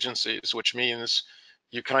regulatory agencies, which means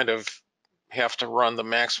you kind of have to run the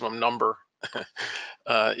maximum number,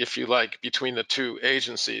 if you like, between the 2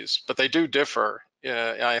 agencies. But they do differ.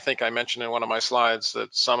 I think I mentioned in one of my slides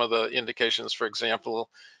that some of the indications, for example,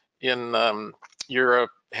 in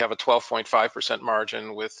Europe have a 12.5%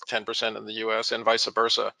 margin with 10% in the US, and vice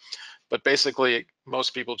versa. But basically,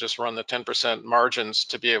 most people just run the 10% margins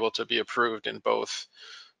to be able to be approved in both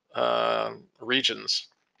regions.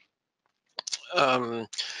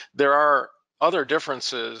 There are other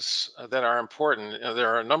differences that are important.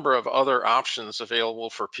 There are a number of other options available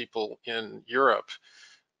for people in Europe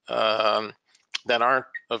that aren't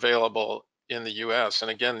available in the US.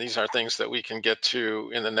 And again, these are things that we can get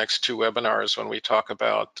to in the next 2 webinars when we talk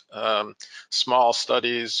about small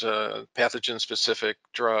studies, pathogen-specific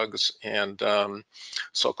drugs, and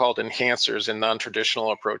so-called enhancers in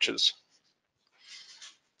non-traditional approaches.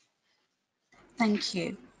 Thank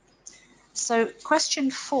you. So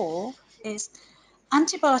question 4 is,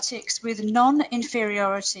 antibiotics with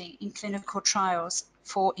non-inferiority in clinical trials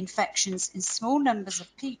for infections in small numbers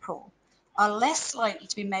of people are less likely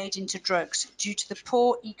to be made into drugs due to the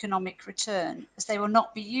poor economic return, as they will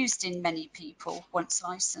not be used in many people once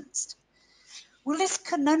licensed. Will this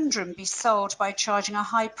conundrum be solved by charging a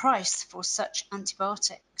high price for such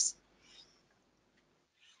antibiotics?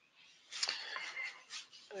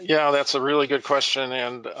 Yeah, that's a really good question.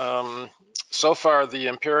 And so far, the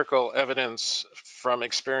empirical evidence from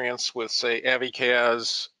experience with, say,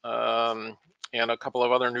 Avicaz and a couple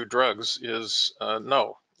of other new drugs is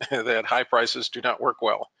no, that high prices do not work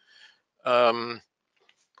well.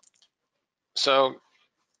 So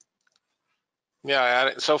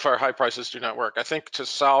yeah, so far high prices do not work. I think to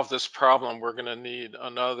solve this problem, we're going to need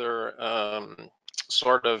another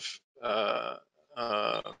sort of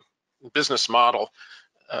business model,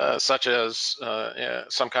 such as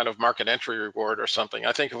some kind of market entry reward or something.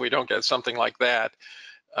 I think if we don't get something like that,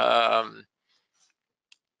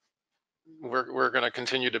 we're going to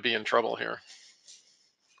continue to be in trouble here.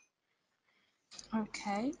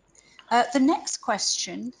 Okay. The next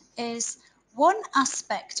question is, one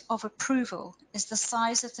aspect of approval is the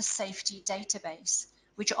size of the safety database,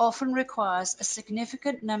 which often requires a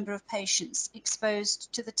significant number of patients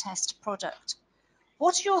exposed to the test product.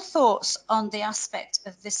 What are your thoughts on the aspect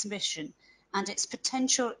of this mission and its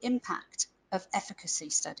potential impact of efficacy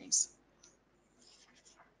studies?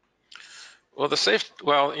 Well, the safety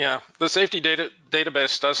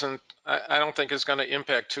database doesn't, I don't think is going to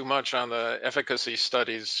impact too much on the efficacy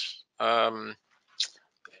studies.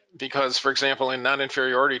 Because, for example, in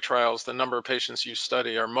non-inferiority trials, the number of patients you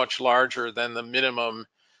study are much larger than the minimum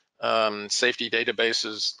safety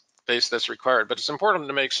database that's required. But it's important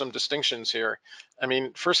to make some distinctions here. I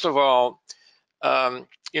mean, first of all,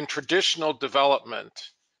 in traditional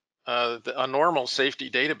development, a normal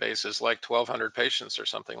safety database is like 1,200 patients or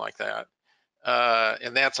something like that.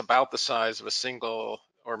 And that's about the size of a single,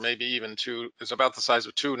 or maybe even two, is about the size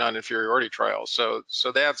of 2 non-inferiority trials.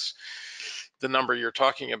 So that's the number you're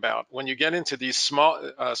talking about. When you get into these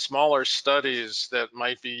smaller studies that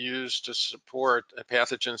might be used to support a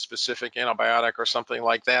pathogen-specific antibiotic or something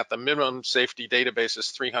like that, the minimum safety database is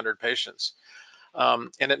 300 patients.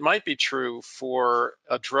 And it might be true for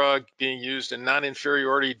a drug being used in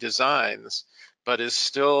non-inferiority designs, but is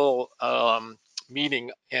still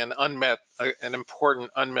meeting an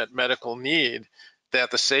important unmet medical need,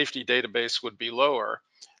 that the safety database would be lower.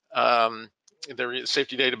 The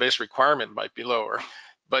safety database requirement might be lower,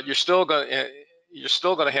 but you're still going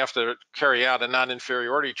to have to carry out a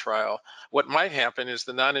non-inferiority trial. What might happen is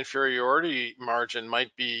the non-inferiority margin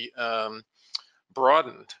might be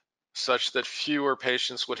broadened such that fewer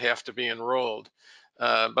patients would have to be enrolled.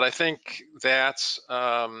 But I think that's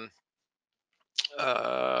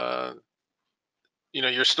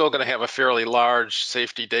you're still going to have a fairly large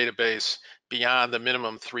safety database beyond the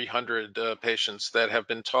minimum 300 patients that have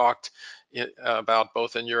been talked about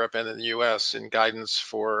both in Europe and in the US in guidance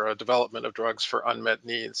for development of drugs for unmet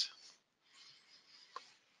needs.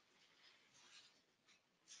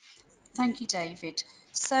 Thank you, David.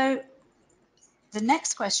 So the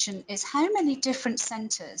next question is, how many different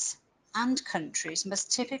centers and countries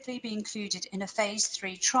must typically be included in a phase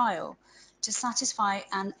 3 trial to satisfy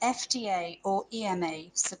an FDA or EMA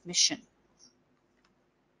submission?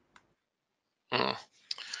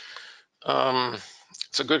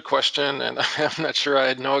 It's a good question, and I'm not sure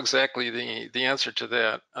I know exactly the answer to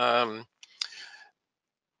that. I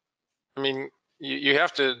mean, you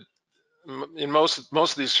have to, in most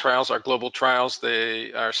of these trials are global trials.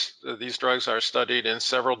 These drugs are studied in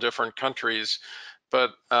several different countries,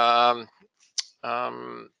 but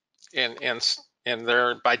and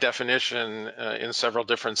they're by definition in several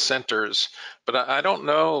different centers. But I don't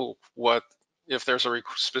know if there's a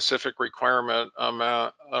specific requirement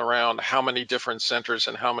around how many different centers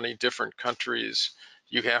and how many different countries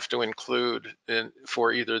you have to include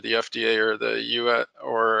for either the FDA or the US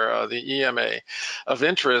or the EMA. Of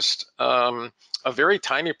interest, a very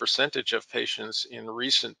tiny percentage of patients in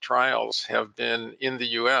recent trials have been in the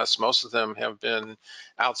US. Most of them have been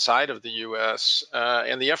outside of the US.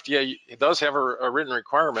 And the FDA does have a written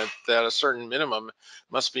requirement that a certain minimum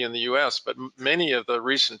must be in the US, but many of the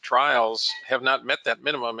recent trials have not met that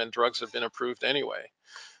minimum and drugs have been approved anyway.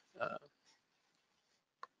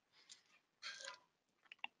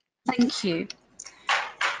 Thank you.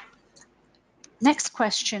 Next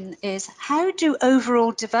question is, how do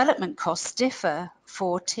overall development costs differ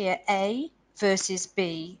for tier A versus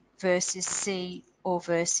B versus C or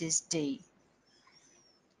versus D?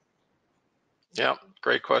 Yeah,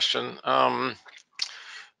 great question.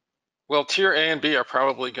 Well, tier A and B are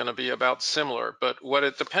probably going to be about similar, but what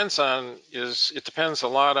it depends on is it depends a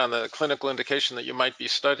lot on the clinical indication that you might be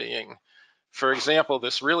studying. For example,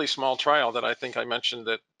 this really small trial that I think I mentioned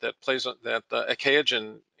that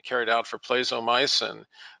Achaogen carried out for plazomicin,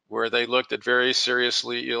 where they looked at very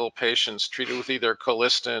seriously ill patients treated with either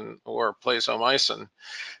colistin or plazomicin.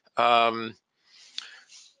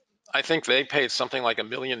 I think they paid something like $1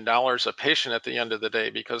 million a patient at the end of the day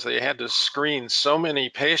because they had to screen so many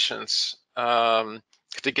patients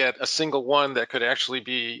to get a single one that could actually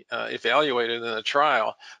be evaluated in a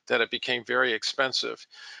trial that it became very expensive.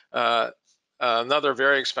 Another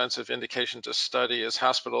very expensive indication to study is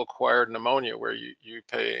hospital-acquired pneumonia, where you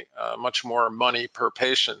pay much more money per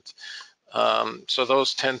patient. So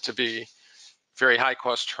those tend to be very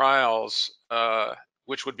high-cost trials,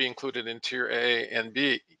 which would be included in Tier A and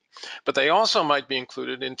B. But they also might be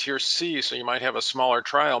included in Tier C, so you might have a smaller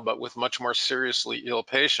trial, but with much more seriously ill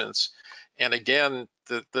patients. And again,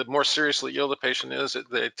 the more seriously ill the patient is,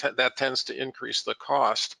 that tends to increase the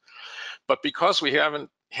cost. But because we haven't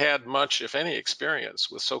had much, if any,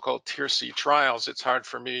 experience with so-called Tier C trials, it's hard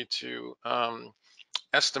for me to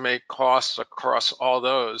estimate costs across all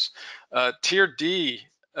those. Tier D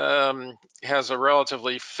has a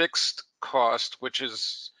relatively fixed cost, which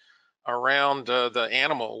is around the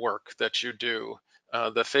animal work that you do,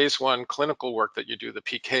 the phase 1 clinical work that you do, the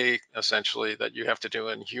PK essentially that you have to do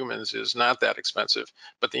in humans is not that expensive,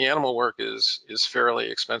 but the animal work is fairly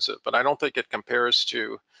expensive. But I don't think it compares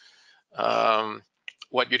to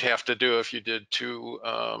what you'd have to do if you did 2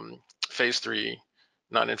 phase 3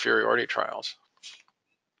 non-inferiority trials.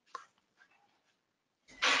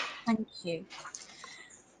 Thank you.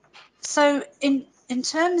 So in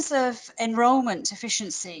terms of enrollment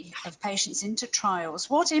efficiency of patients into trials,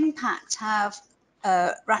 what impact have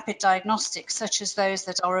rapid diagnostics, such as those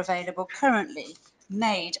that are available currently,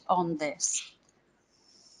 made on this?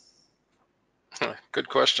 Good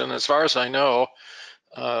question. As far as I know,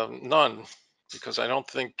 none, because I don't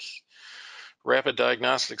think rapid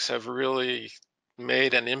diagnostics have really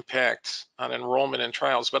made an impact on enrollment in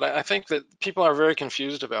trials. But I think that people are very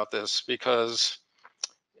confused about this because,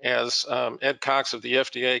 as Ed Cox of the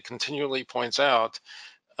FDA continually points out,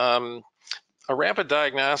 a rapid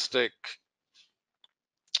diagnostic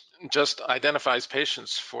just identifies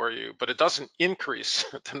patients for you, but it doesn't increase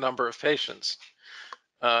the number of patients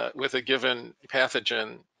with a given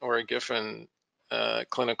pathogen or a given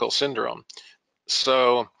clinical syndrome.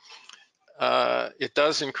 So it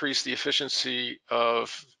does increase the efficiency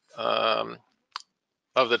of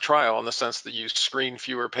the trial in the sense that you screen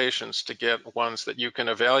fewer patients to get ones that you can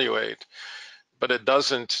evaluate, but it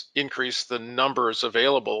doesn't increase the numbers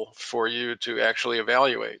available for you to actually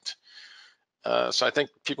evaluate. So I think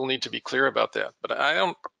people need to be clear about that. But I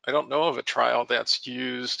don't know of a trial that's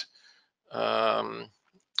used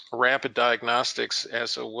rapid diagnostics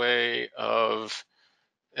as a way of,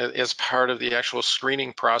 as part of the actual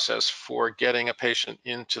screening process for getting a patient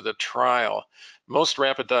into the trial. Most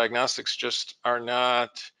rapid diagnostics just are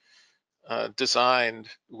not designed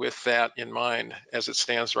with that in mind as it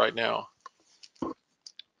stands right now.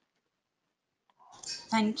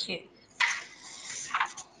 Thank you.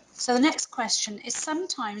 So the next question is,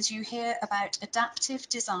 sometimes you hear about adaptive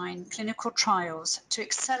design clinical trials to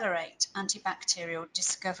accelerate antibacterial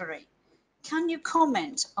discovery. Can you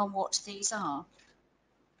comment on what these are?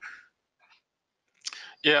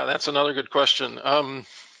 Yeah, that's another good question.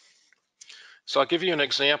 So I'll give you an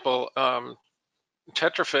example.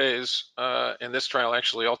 Tetraphase, and this trial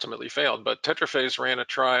actually ultimately failed, but Tetraphase ran a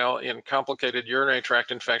trial in complicated urinary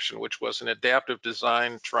tract infection, which was an adaptive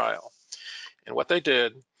design trial. And what they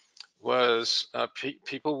did was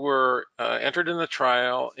people were entered in the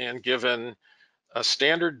trial and given a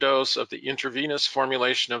standard dose of the intravenous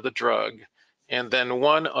formulation of the drug, and then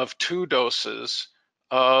one of 2 doses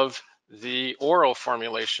of the oral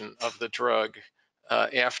formulation of the drug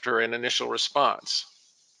after an initial response.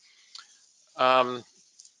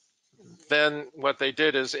 Then what they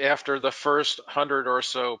did is, after the first 100 or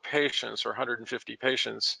so patients, or 150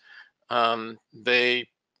 patients, they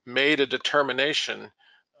made a determination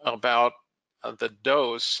about the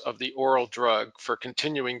dose of the oral drug for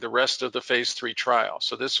continuing the rest of the phase 3 trial.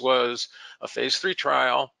 So this was a phase 3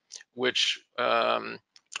 trial which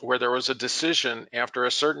where there was a decision after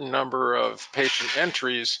a certain number of patient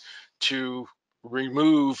entries to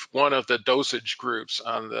remove one of the dosage groups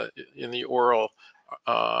in the oral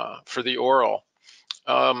for the oral.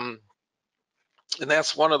 And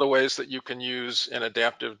that's one of the ways that you can use an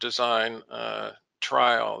adaptive design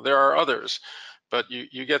trial. There are others, but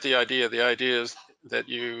you get the idea. The idea is that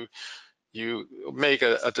you make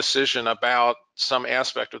a decision about some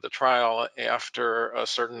aspect of the trial after a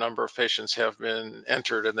certain number of patients have been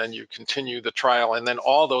entered, and then you continue the trial, and then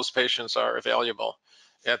all those patients are evaluable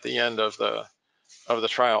at the end of the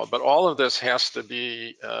trial. But all of this has to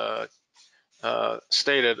be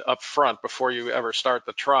stated up front before you ever start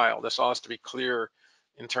the trial. This all has to be clear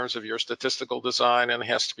in terms of your statistical design, and it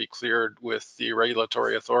has to be cleared with the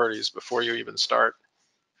regulatory authorities before you even start.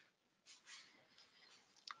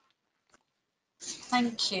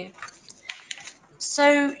 Thank you.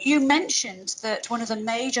 So you mentioned that one of the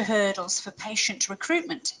major hurdles for patient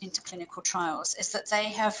recruitment into clinical trials is that they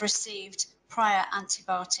have received prior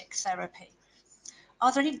antibiotic therapy.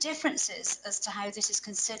 Are there any differences as to how this is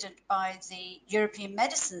considered by the European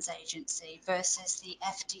Medicines Agency versus the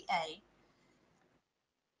FDA?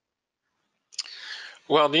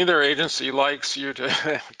 Well, neither agency likes you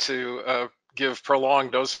to give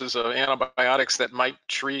prolonged doses of antibiotics that might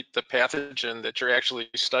treat the pathogen that you're actually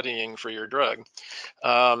studying for your drug.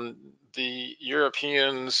 The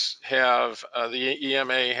Europeans have, the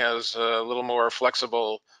EMA has a little more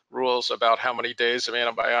flexible rules about how many days of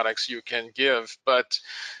antibiotics you can give, but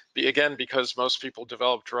again, because most people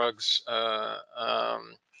develop drugs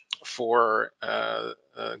for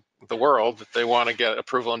the world, they want to get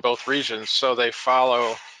approval in both regions, so they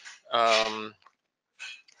follow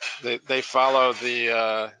they follow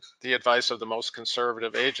the advice of the most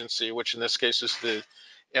conservative agency, which in this case is the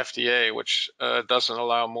FDA, which doesn't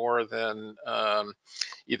allow more than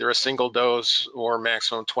either a single dose or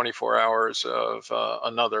maximum 24 hours of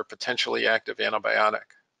another potentially active antibiotic.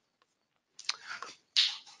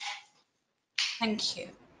 Thank you.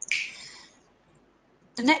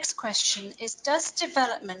 The next question is, does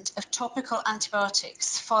development of topical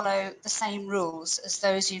antibiotics follow the same rules as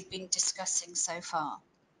those you've been discussing so far?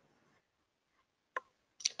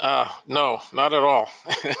 No, not at all.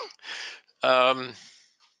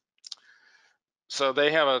 So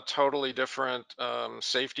they have a totally different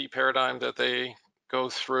safety paradigm that they go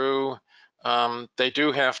through. They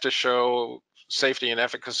do have to show safety and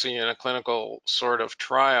efficacy in a clinical sort of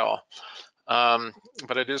trial,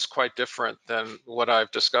 but it is quite different than what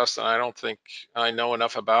I've discussed, and I don't think I know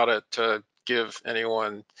enough about it to give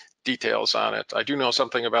anyone details on it. I do know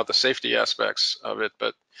something about the safety aspects of it,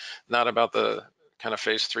 but not about the kind of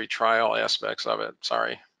phase 3 trial aspects of it.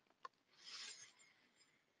 Sorry.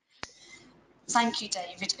 Thank you,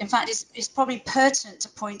 David. In fact, it's probably pertinent to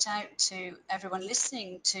point out to everyone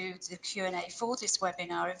listening to the Q&A for this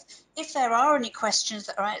webinar, if there are any questions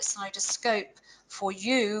that are outside of scope for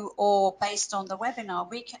you or based on the webinar,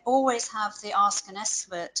 we can always have the Ask an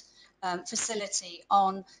Expert facility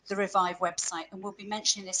on the Revive website, and we'll be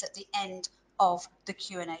mentioning this at the end of the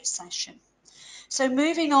Q&A session. So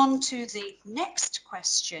moving on to the next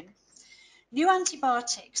question. New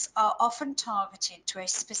antibiotics are often targeted to a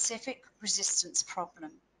specific resistance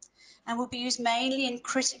problem and will be used mainly in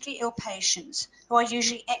critically ill patients who are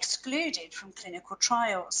usually excluded from clinical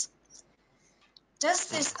trials. Does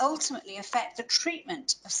this ultimately affect the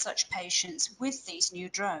treatment of such patients with these new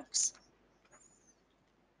drugs?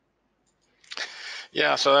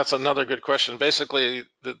 Yeah, so that's another good question. Basically,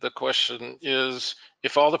 the question is,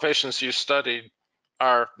 if all the patients you studied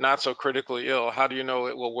are not so critically ill, how do you know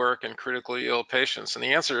it will work in critically ill patients? And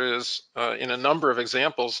the answer is, in a number of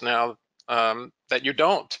examples now, that you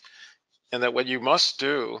don't. And that what you must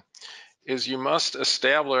do is you must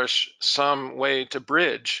establish some way to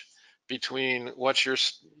bridge between what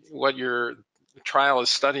your trial is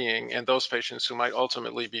studying and those patients who might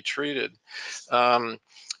ultimately be treated.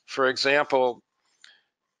 For example,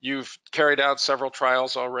 you've carried out several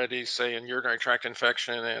trials already, say in urinary tract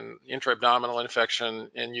infection and intra-abdominal infection,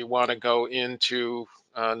 and you want to go into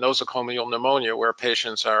nosocomial pneumonia where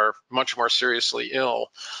patients are much more seriously ill.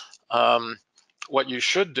 What you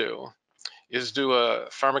should do is do a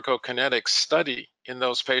pharmacokinetic study in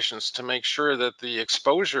those patients to make sure that the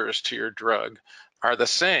exposures to your drug are the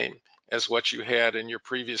same as what you had in your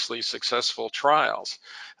previously successful trials.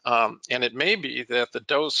 And it may be that the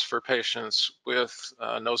dose for patients with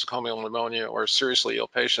nosocomial pneumonia or seriously ill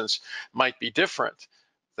patients might be different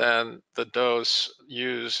than the dose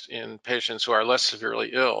used in patients who are less severely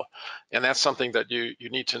ill. And that's something that you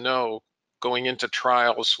need to know going into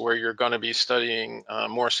trials where you're going to be studying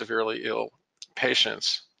more severely ill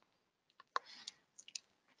patients.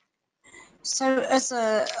 So as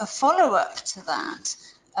a follow-up to that,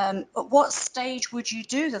 at what stage would you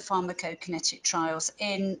do the pharmacokinetic trials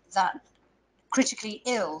in that critically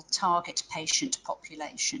ill target patient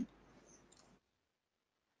population?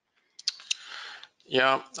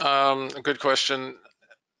 Yeah, a good question.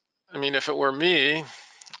 I mean, if it were me,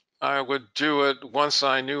 I would do it once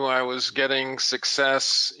I knew I was getting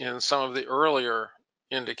success in some of the earlier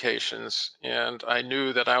indications, and I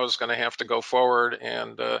knew that I was going to have to go forward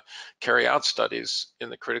and carry out studies in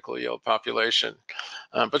the critically ill population.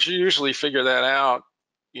 But you usually figure that out,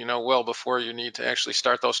 well before you need to actually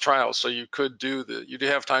start those trials. So you do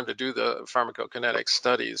have time to do the pharmacokinetic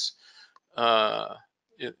studies,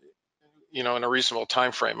 in a reasonable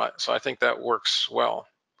time frame. So I think that works well.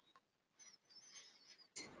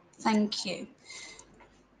 Thank you.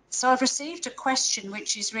 So I've received a question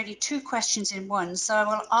which is really two questions in one. So I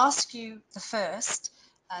will ask you the first,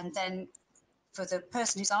 and then for the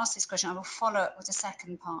person who's asked this question, I will follow up with the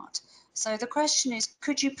second part. So the question is,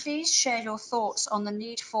 could you please share your thoughts on the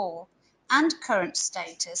need for and current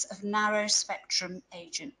status of narrow spectrum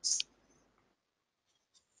agents?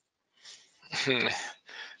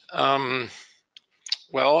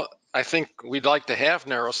 Well, I think we'd like to have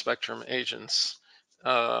narrow spectrum agents,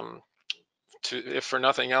 if for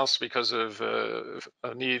nothing else, because of a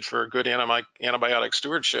need for good antibiotic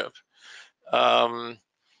stewardship. And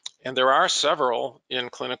there are several in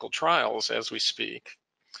clinical trials as we speak.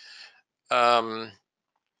 But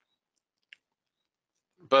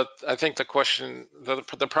I think the question,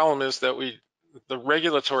 the problem is that the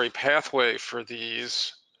regulatory pathway for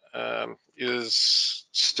these is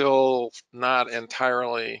still not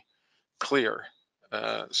entirely clear.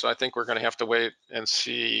 So I think we're going to have to wait and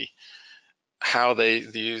see how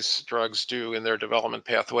these drugs do in their development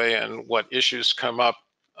pathway and what issues come up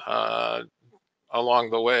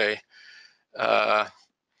along the way.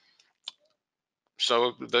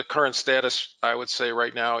 So the current status, I would say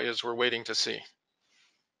right now, is we're waiting to see.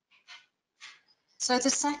 So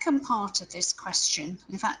the second part of this question,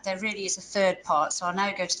 in fact, there really is a third part, so I'll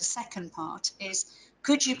now go to the second part, is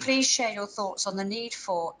could you please share your thoughts on the need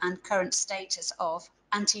for and current status of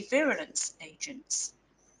antivirulence agents?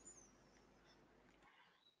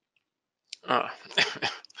 Well,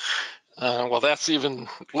 that's even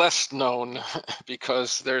less known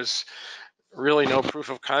because there's really no proof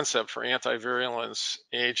of concept for antivirulence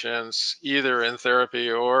agents, either in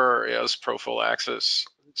therapy or as prophylaxis.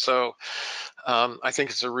 So I think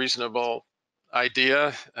it's a reasonable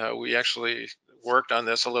idea. We actually worked on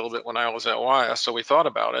this a little bit when I was at WIA, so we thought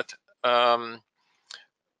about it.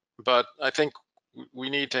 But I think we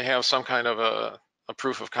need to have some kind of a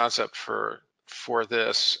proof of concept for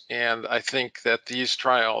this. And I think that these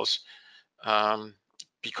trials,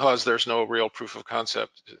 because there's no real proof of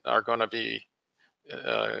concept, are going to be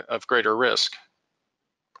of greater risk.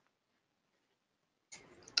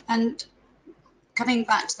 And coming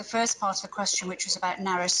back to the first part of the question, which was about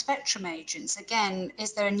narrow spectrum agents, again,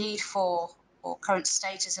 is there a need for or current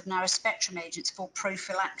status of narrow spectrum agents for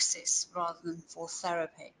prophylaxis rather than for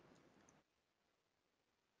therapy?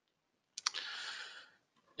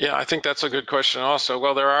 Yeah, I think that's a good question also.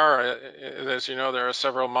 Well, there are, as you know, there are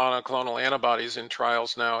several monoclonal antibodies in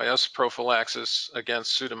trials now as prophylaxis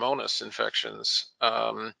against Pseudomonas infections.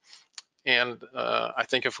 And I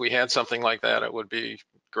think if we had something like that, it would be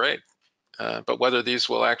great. But whether these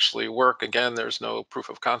will actually work, again, there's no proof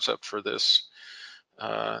of concept for this.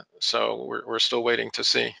 So we're still waiting to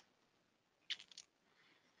see.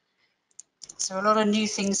 So a lot of new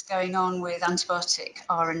things going on with antibiotic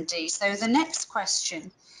R&D. So the next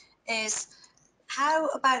question is, how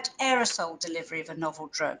about aerosol delivery of a novel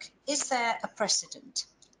drug? Is there a precedent?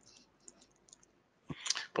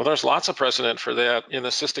 Well, there's lots of precedent for that in the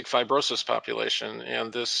cystic fibrosis population,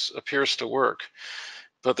 and this appears to work.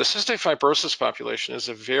 But the cystic fibrosis population is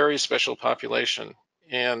a very special population,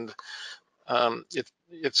 and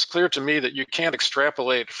it's clear to me that you can't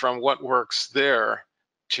extrapolate from what works there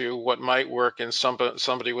to what might work in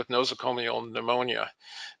somebody with nosocomial pneumonia.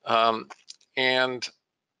 And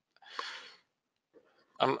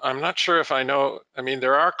I'm not sure if I know, I mean,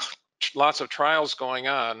 there are lots of trials going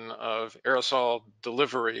on of aerosol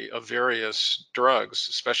delivery of various drugs,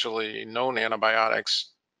 especially known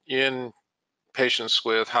antibiotics, in patients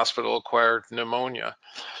with hospital-acquired pneumonia.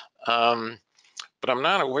 But I'm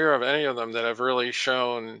not aware of any of them that have really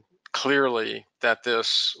shown clearly that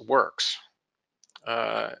this works,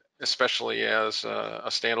 especially as a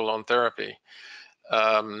standalone therapy.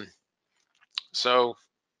 So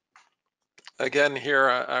again, here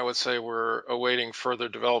I would say we're awaiting further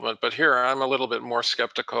development, but here I'm a little bit more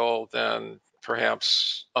skeptical than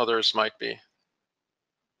perhaps others might be.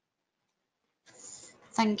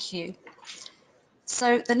 Thank you.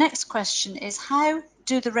 So the next question is, how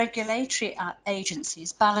do the regulatory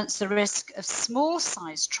agencies balance the risk of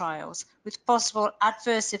small-sized trials with possible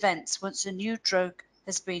adverse events once a new drug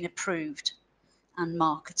has been approved and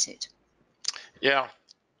marketed? Yeah,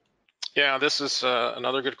 this is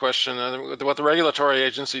another good question. What the regulatory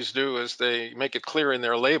agencies do is they make it clear in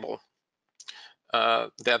their label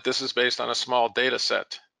that this is based on a small data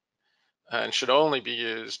set and should only be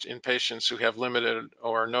used in patients who have limited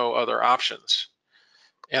or no other options.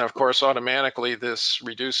 And of course, automatically, this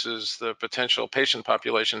reduces the potential patient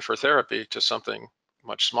population for therapy to something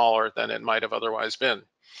much smaller than it might have otherwise been.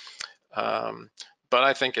 But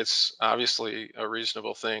I think it's obviously a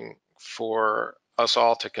reasonable thing for us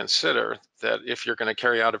all to consider that if you're going to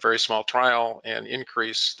carry out a very small trial and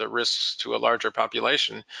increase the risks to a larger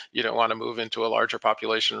population, you don't want to move into a larger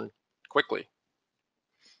population quickly.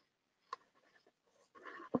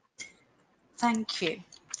 Thank you.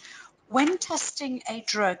 When testing a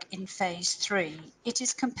drug in phase 3, it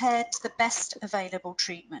is compared to the best available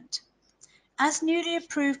treatment. As newly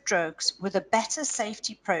approved drugs with a better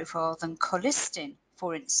safety profile than colistin,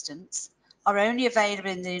 for instance, are only available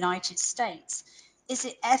in the United States, is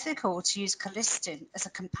it ethical to use colistin as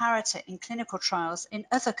a comparator in clinical trials in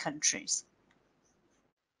other countries?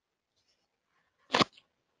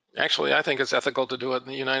 Actually, I think it's ethical to do it in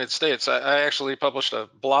the United States. I actually published a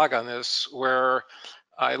blog on this where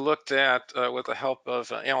I looked at, with the help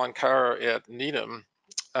of Alan Carr at Needham,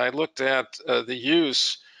 I looked at the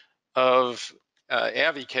use of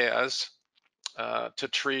Avicaz to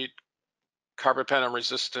treat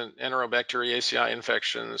carbapenem-resistant Enterobacteriaceae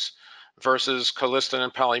infections versus colistin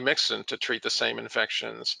and polymyxin to treat the same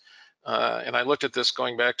infections. And I looked at this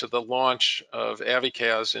going back to the launch of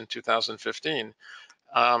Avicaz in 2015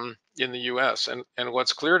 in the US. And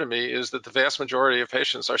what's clear to me is that the vast majority of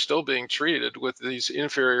patients are still being treated with these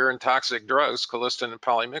inferior and toxic drugs, colistin and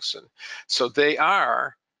polymyxin. So they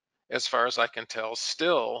are, as far as I can tell,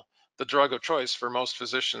 still the drug of choice for most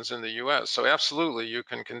physicians in the U.S. So absolutely, you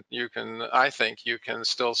can. I think you can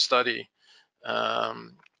still study a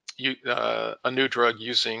new drug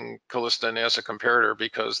using colistin as a comparator,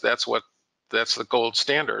 because that's the gold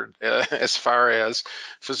standard as far as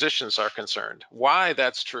physicians are concerned. Why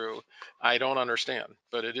that's true, I don't understand,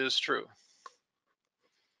 but it is true.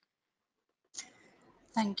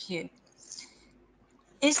 Thank you.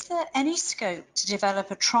 Is there any scope to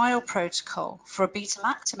develop a trial protocol for a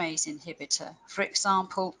beta-lactamase inhibitor, for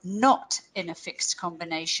example, not in a fixed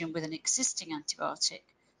combination with an existing antibiotic,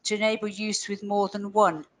 to enable use with more than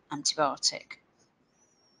one antibiotic?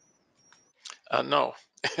 No.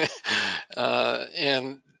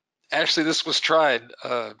 And actually, this was tried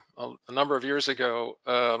a number of years ago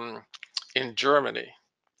in Germany.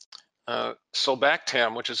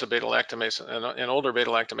 Sulbactam, which is a beta-lactamase, an older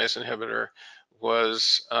beta-lactamase inhibitor,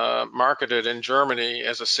 was marketed in Germany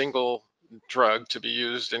as a single drug to be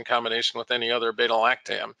used in combination with any other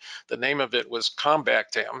beta-lactam. The name of it was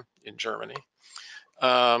Combactam in Germany.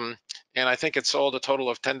 And I think it sold a total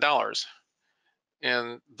of $10.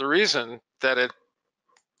 And the reason that it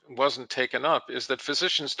wasn't taken up is that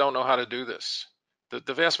physicians don't know how to do this.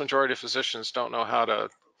 The vast majority of physicians don't know how to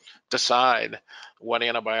decide what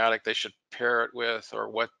antibiotic they should pair it with, or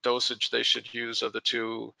what dosage they should use of the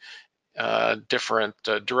two different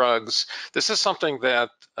drugs. This is something that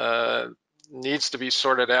needs to be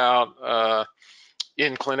sorted out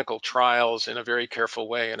in clinical trials in a very careful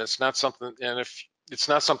way, and it's not something. And if it's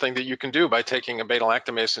not something that you can do by taking a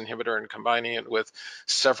beta-lactamase inhibitor and combining it with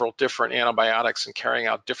several different antibiotics and carrying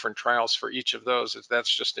out different trials for each of those. That's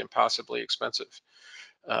just impossibly expensive.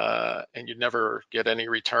 And you'd never get any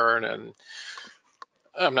return. And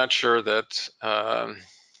I'm not sure that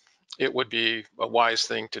it would be a wise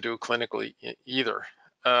thing to do clinically either.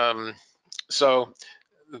 So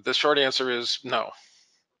the short answer is no.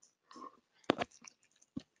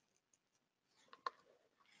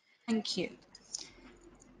 Thank you.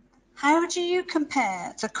 How do you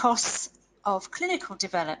compare the costs of clinical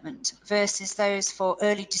development versus those for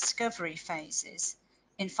early discovery phases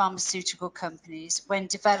in pharmaceutical companies when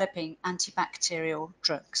developing antibacterial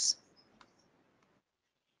drugs?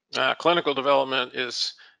 Clinical development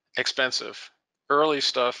is expensive. Early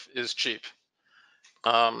stuff is cheap.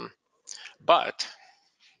 But,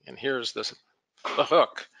 and here's the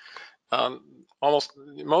hook, almost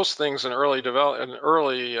most things in early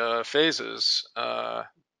phases,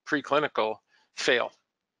 preclinical, fail.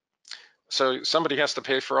 So somebody has to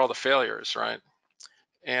pay for all the failures, right?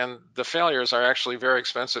 And the failures are actually a very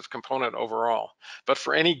expensive component overall. But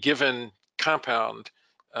for any given compound,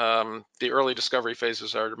 the early discovery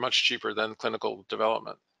phases are much cheaper than clinical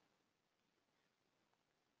development.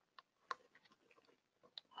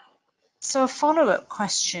 So a follow-up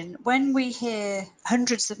question, when we hear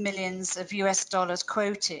hundreds of millions of US dollars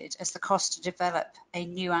quoted as the cost to develop a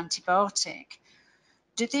new antibiotic,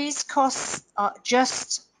 do these costs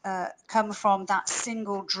just come from that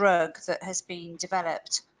single drug that has been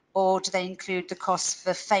developed, or do they include the costs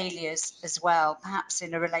for failures as well, perhaps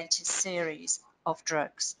in a related series of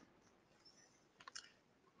drugs?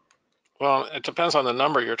 Well, it depends on the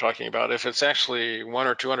number you're talking about. If it's actually $100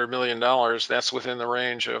 or $200 million, that's within the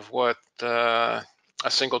range of what a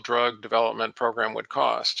single drug development program would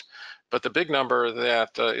cost. But the big number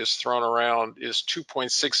that is thrown around is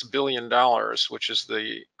 $2.6 billion, which is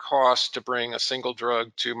the cost to bring a single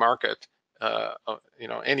drug to market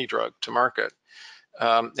any drug to market.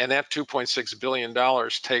 And that $2.6 billion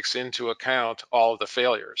takes into account all of the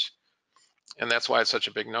failures. And that's why it's such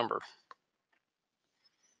a big number.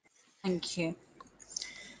 Thank you.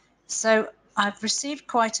 So I've received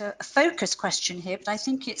quite a focused question here, but I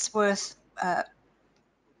think it's worth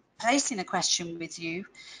placing a question with you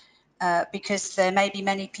because there may be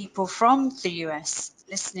many people from the US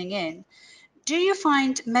listening in. Do you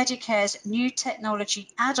find Medicare's New Technology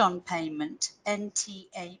Add-on Payment,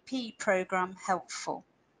 NTAP program helpful?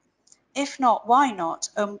 If not, why not?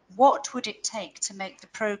 What would it take to make the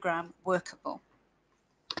program workable?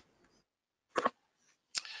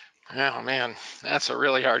 Oh man, that's a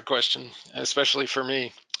really hard question, especially for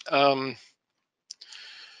me.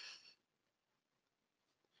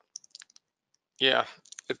 Yeah,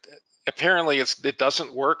 apparently it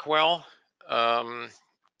doesn't work well,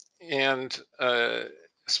 and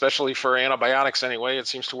especially for antibiotics anyway. It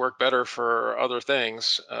seems to work better for other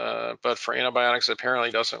things, but for antibiotics, it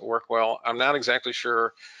apparently doesn't work well. I'm not exactly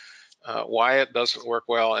sure why it doesn't work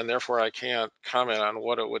well, and therefore I can't comment on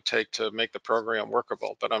what it would take to make the program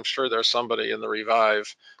workable, but I'm sure there's somebody in the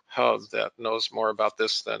Revive hub that knows more about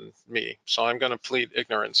this than me. So I'm going to plead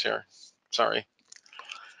ignorance here. Sorry.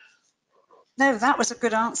 No, that was a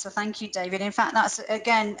good answer. Thank you, David. In fact, that's,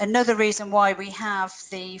 again, another reason why we have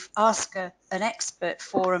the Ask an Expert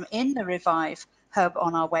forum in the Revive hub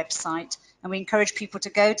on our website. And we encourage people to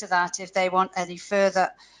go to that if they want any further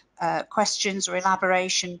questions or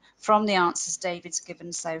elaboration from the answers David's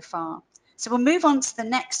given so far. So we'll move on to the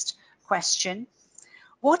next question.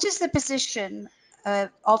 What is the position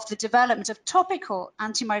of the development of topical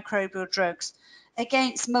antimicrobial drugs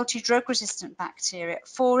against multi-drug resistant bacteria,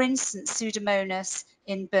 for instance, Pseudomonas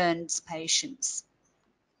in burns patients?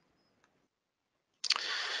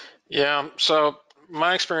 Yeah, so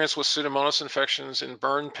my experience with Pseudomonas infections in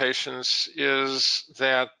burn patients is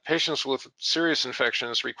that patients with serious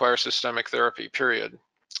infections require systemic therapy, period.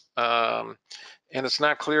 And it's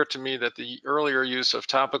not clear to me that the earlier use of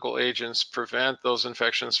topical agents prevent those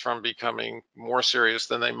infections from becoming more serious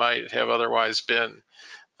than they might have otherwise been.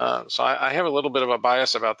 So I have a little bit of a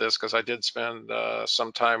bias about this because I did spend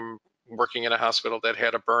some time working in a hospital that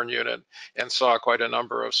had a burn unit and saw quite a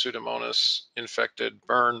number of Pseudomonas infected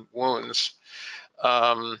burn wounds.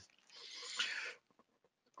 So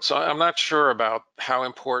I'm not sure about how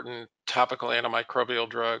important topical antimicrobial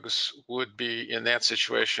drugs would be in that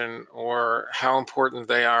situation, or how important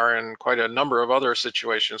they are in quite a number of other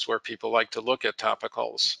situations where people like to look at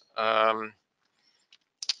topicals.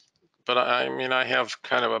 But I mean, I have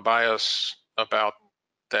kind of a bias about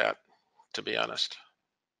that, to be honest.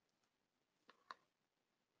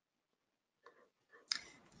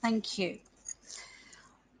 Thank you.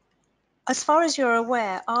 As far as you're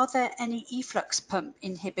aware, are there any efflux pump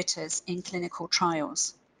inhibitors in clinical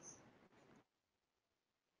trials?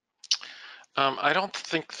 I don't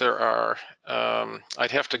think there are.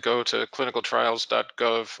 I'd have to go to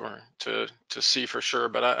clinicaltrials.gov to see for sure,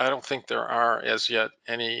 but I don't think there are as yet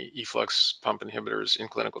any efflux pump inhibitors in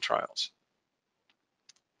clinical trials.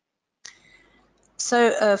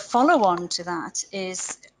 So a follow-on to that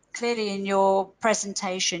is, clearly in your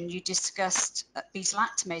presentation you discussed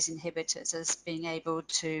beta-lactamase inhibitors as being able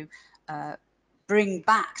to bring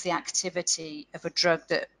back the activity of a drug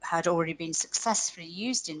that had already been successfully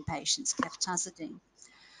used in patients, ceftazidime.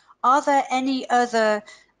 Are there any other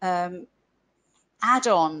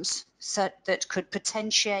add-ons that could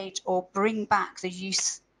potentiate or bring back the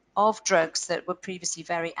use of drugs that were previously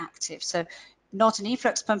very active? So not an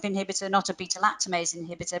efflux pump inhibitor, not a beta-lactamase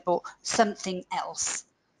inhibitor, but something else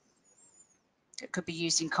that could be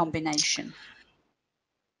used in combination.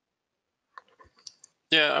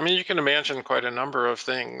 Yeah, I mean, you can imagine quite a number of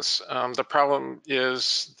things. The problem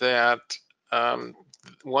is that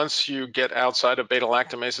once you get outside of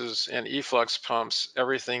beta-lactamases and efflux pumps,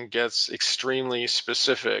 everything gets extremely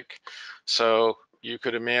specific. So you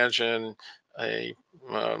could imagine a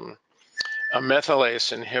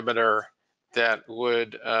methylase inhibitor that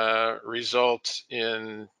would result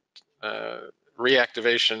in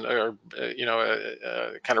reactivation or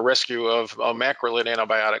kind of rescue of a macrolide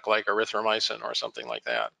antibiotic like erythromycin or something like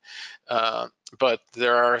that. But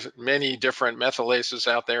there are many different methylases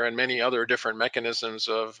out there and many other different mechanisms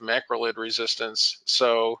of macrolide resistance.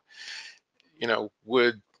 So,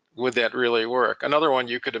 would that really work? Another one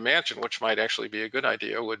you could imagine, which might actually be a good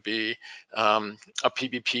idea, would be a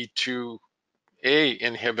PBP2A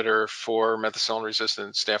inhibitor for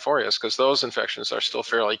methicillin-resistant Staph aureus, because those infections are still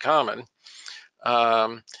fairly common.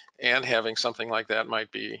 And having something like that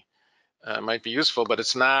might be useful, but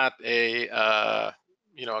it's not a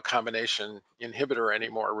a combination inhibitor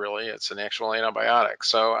anymore, really. It's an actual antibiotic.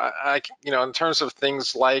 So in terms of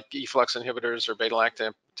things like efflux inhibitors or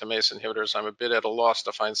beta-lactamase inhibitors, I'm a bit at a loss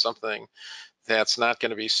to find something that's not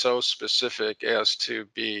going to be so specific as to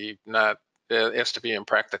be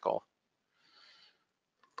impractical.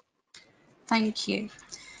 Thank you.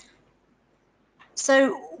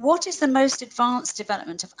 So what is the most advanced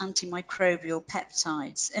development of antimicrobial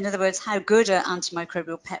peptides? In other words, how good are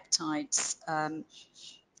antimicrobial peptides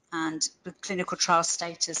and the clinical trial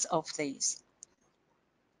status of these?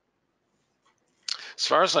 As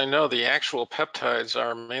far as I know, the actual peptides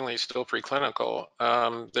are mainly still preclinical.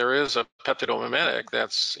 There is a peptidomimetic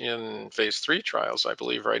that's in phase 3 trials, I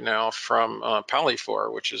believe, right now from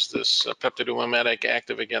Polyfor, which is this peptidomimetic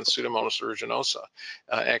active against Pseudomonas aeruginosa,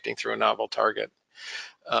 acting through a novel target.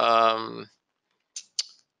 But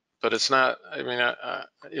it's not,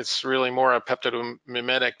 it's really more a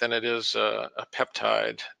peptidomimetic than it is a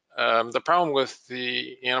peptide. The problem with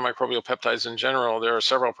the antimicrobial peptides in general, there are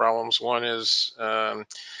several problems. One is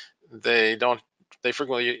they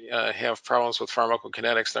frequently have problems with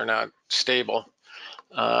pharmacokinetics. They're not stable.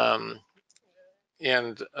 And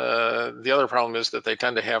the other problem is that they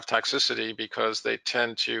tend to have toxicity because they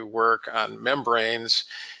tend to work on membranes,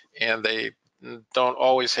 and they don't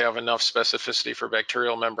always have enough specificity for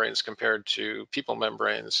bacterial membranes compared to people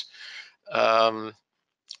membranes.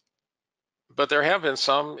 But there have been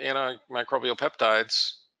some antimicrobial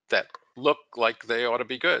peptides that look like they ought to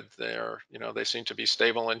be good. They seem to be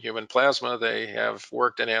stable in human plasma. They have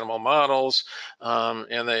worked in animal models,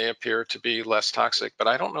 and they appear to be less toxic. But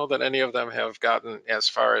I don't know that any of them have gotten as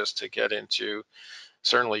far as to get into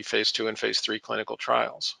certainly phase 2 and phase 3 clinical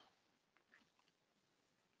trials.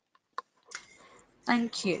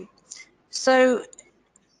 Thank you. So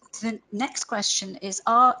the next question is,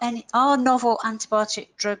 are novel antibiotic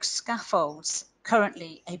drug scaffolds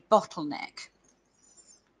currently a bottleneck?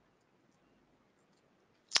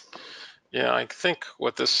 Yeah, I think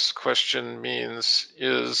what this question means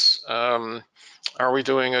is, are we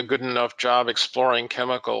doing a good enough job exploring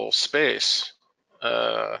chemical space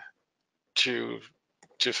to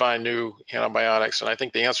find new antibiotics? And I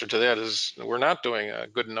think the answer to that is we're not doing a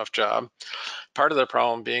good enough job. Part of the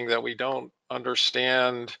problem being that we don't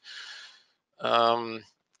understand the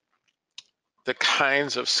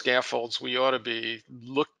kinds of scaffolds we ought to be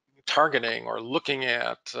targeting or looking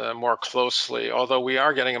at more closely, although we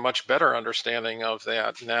are getting a much better understanding of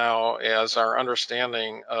that now as our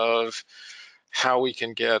understanding of how we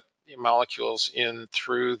can get molecules in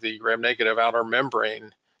through the gram-negative outer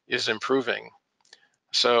membrane is improving.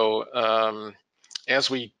 So as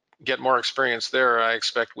we get more experience there, I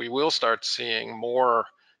expect we will start seeing more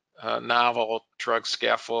novel drug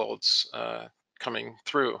scaffolds coming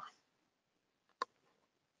through.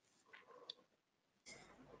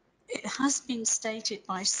 It has been stated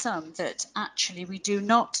by some that actually we do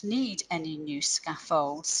not need any new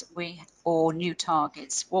scaffolds or new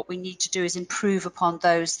targets. What we need to do is improve upon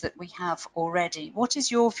those that we have already. What is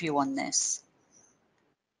your view on this?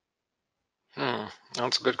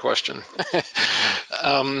 That's a good question.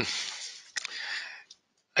 I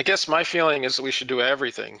guess my feeling is that we should do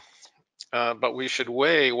everything, but we should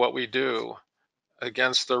weigh what we do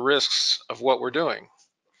against the risks of what we're doing.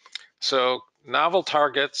 So novel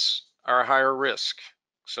targets are a higher risk.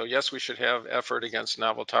 So yes, we should have effort against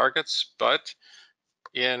novel targets, but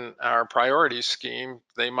in our priority scheme,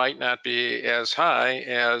 they might not be as high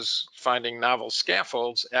as finding novel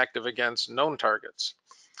scaffolds active against known targets.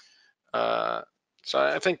 So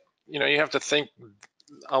I think you have to think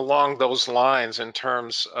along those lines in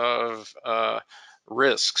terms of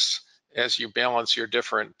risks as you balance your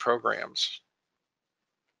different programs.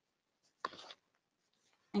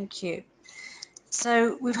 Thank you.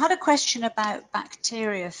 So we've had a question about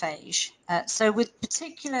bacteriophage. So with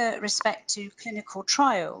particular respect to clinical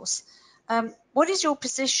trials, what is your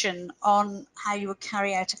position on how you would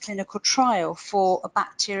carry out a clinical trial for a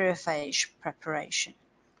bacteriophage preparation?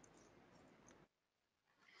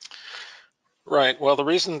 Right. Well, the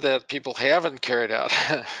reason that people haven't carried out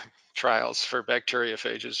trials for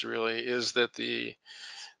bacteriophages really is that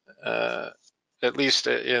at least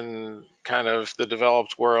in kind of the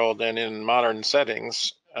developed world and in modern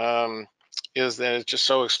settings, is that it's just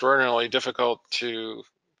so extraordinarily difficult to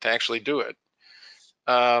actually do it.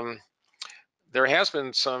 There has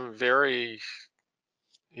been some very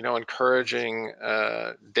encouraging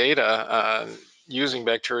data on using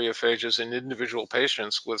bacteriophages in individual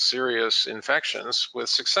patients with serious infections with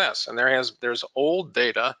success. And there's old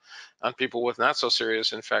data on people with not so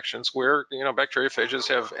serious infections where bacteriophages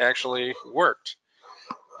have actually worked.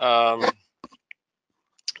 But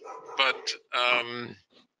but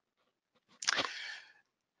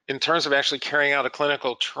in terms of actually carrying out a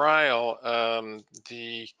clinical trial,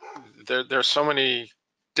 there's so many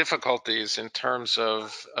difficulties in terms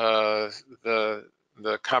of the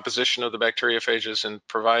composition of the bacteriophages and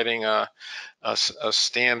providing a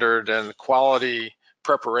standard and quality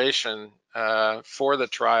preparation for the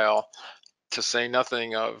trial, to say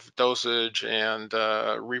nothing of dosage and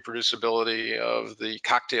reproducibility of the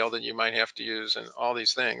cocktail that you might have to use and all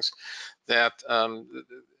these things, that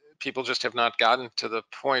people just have not gotten to the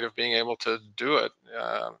point of being able to do it.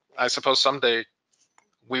 I suppose someday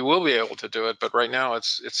we will be able to do it, but right now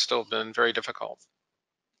it's still been very difficult.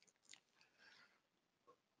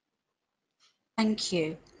 Thank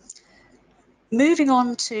you. Moving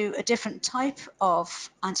on to a different type of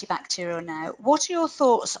antibacterial now, what are your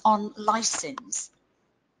thoughts on lysins?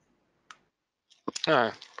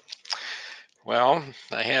 Well,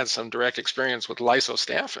 I had some direct experience with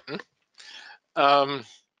lysostafin. I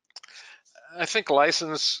think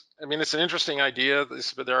lysins, I mean, it's an interesting idea.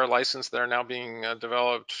 There are lysins that are now being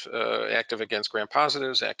developed, active against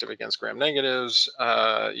gram-positives, active against gram-negatives.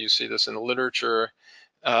 You see this in the literature.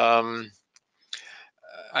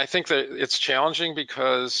 I think that it's challenging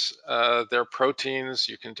because they're proteins.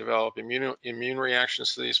 You can develop immune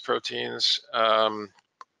reactions to these proteins.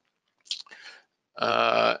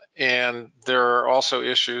 And there are also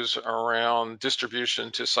issues around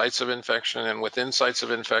distribution to sites of infection and within sites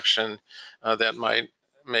of infection that might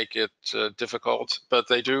make it difficult. But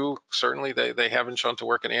they do, certainly, they have been shown to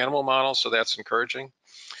work in animal models, so that's encouraging.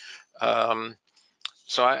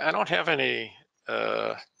 So I don't have any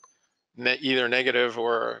either negative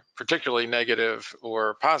or particularly negative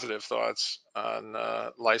or positive thoughts on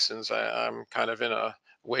lysins. I'm kind of in a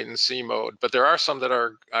wait and see mode, but there are some that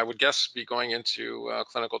are, I would guess, be going into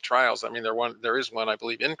clinical trials. I mean, there is one, I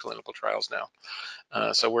believe, in clinical trials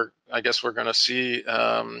now. So I guess we're going to see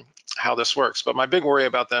how this works. But my big worry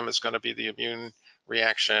about them is going to be the immune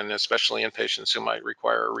reaction, especially in patients who might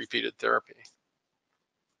require repeated therapy.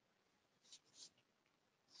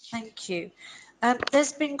 Thank you.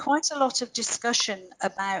 There's been quite a lot of discussion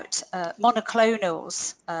about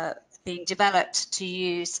monoclonals being developed to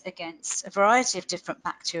use against a variety of different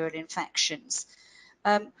bacterial infections.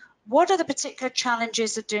 What are the particular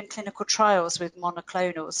challenges of doing clinical trials with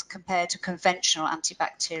monoclonals compared to conventional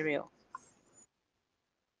antibacterial?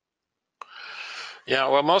 Yeah,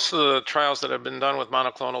 well, most of the trials that have been done with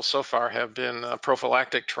monoclonals so far have been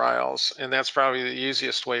prophylactic trials, and that's probably the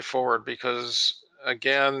easiest way forward because,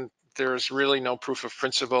 again, there's really no proof of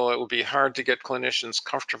principle. It would be hard to get clinicians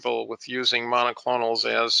comfortable with using monoclonals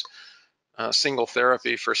as single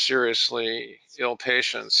therapy for seriously ill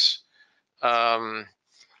patients. And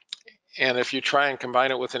if you try and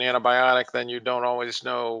combine it with an antibiotic, then you don't always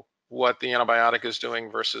know what the antibiotic is doing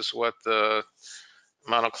versus what the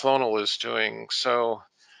monoclonal is doing. So,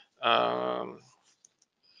 you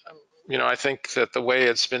know, I think that the way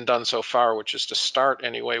it's been done so far, which is to start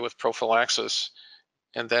anyway with prophylaxis,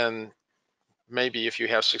 and then maybe if you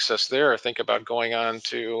have success there, think about going on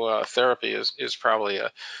to therapy is probably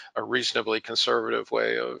a reasonably conservative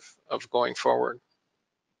way of going forward.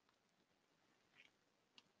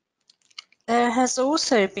 There has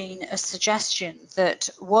also been a suggestion that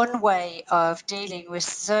one way of dealing with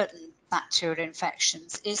certain bacterial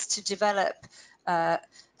infections is to develop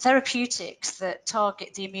therapeutics that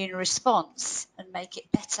target the immune response and make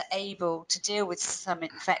it better able to deal with some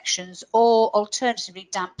infections, or alternatively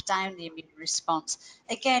damp down the immune response.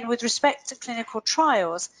 Again, with respect to clinical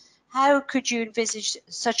trials, how could you envisage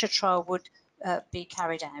such a trial would be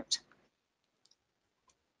carried out?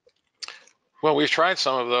 Well, we've tried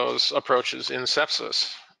some of those approaches in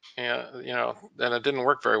sepsis, and it didn't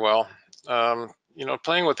work very well.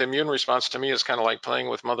 Playing with the immune response to me is kind of like playing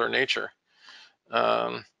with Mother Nature.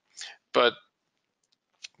 But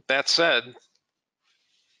that said,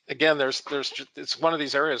 again, it's one of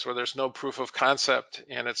these areas where there's no proof of concept,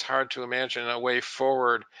 and it's hard to imagine a way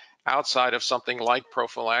forward outside of something like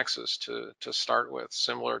prophylaxis to start with,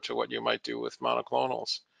 similar to what you might do with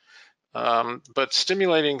monoclonals. But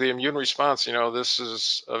stimulating the immune response, this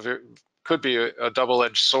is could be a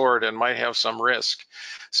double-edged sword and might have some risk.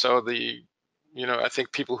 So I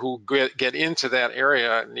think people who get into that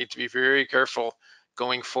area need to be very careful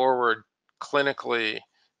going forward clinically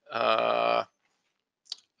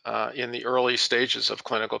in the early stages of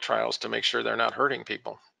clinical trials to make sure they're not hurting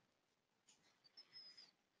people.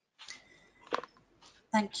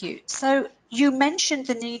 Thank you. So you mentioned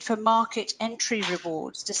the need for market entry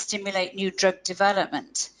rewards to stimulate new drug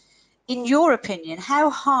development. In your opinion, how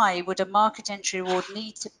high would a market entry reward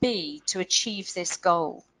need to be to achieve this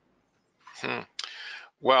goal?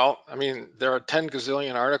 Well, I mean, there are 10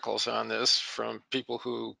 gazillion articles on this from people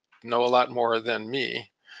who know a lot more than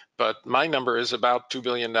me, but my number is about $2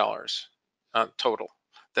 billion total.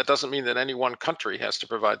 That doesn't mean that any one country has to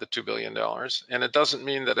provide the $2 billion, and it doesn't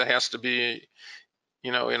mean that it has to be,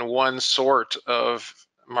 you know, in one sort of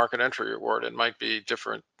market entry reward. It might be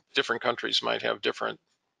different countries might have different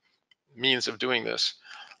means of doing this.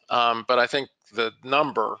 But I think the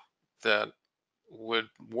number that would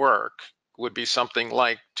work would be something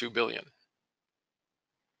like 2 billion.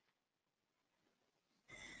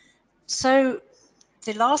 So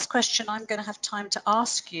the last question I'm going to have time to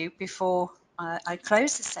ask you before I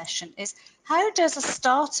close the session is, how does a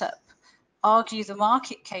startup argue the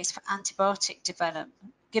market case for antibiotic development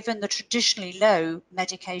given the traditionally low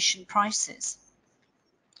medication prices?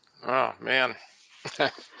 Oh, man.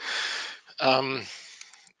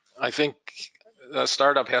 I think a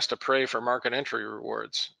startup has to pray for market entry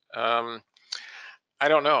rewards. I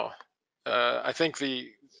don't know. I think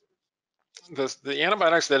the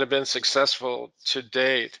antibiotics that have been successful to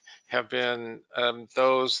date have been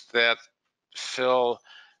those that fill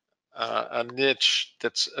a niche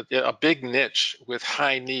that's a big niche with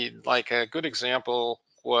high need. Like a good example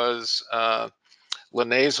was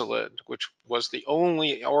linezolid, which was the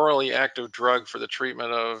only orally active drug for the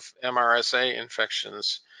treatment of MRSA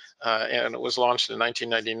infections. And it was launched in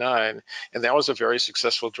 1999. And that was a very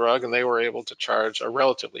successful drug. And they were able to charge a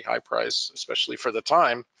relatively high price, especially for the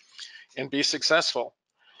time, and be successful.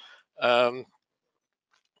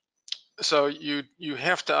 So you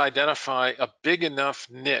have to identify a big enough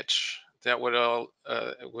niche that would,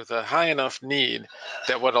 with a high enough need,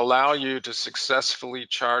 that would allow you to successfully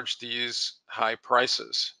charge these high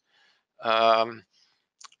prices. And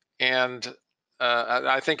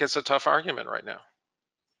I think it's a tough argument right now.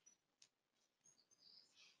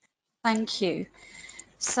 Thank you.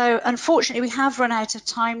 So unfortunately, we have run out of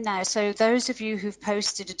time now. So those of you who've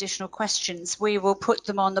posted additional questions, we will put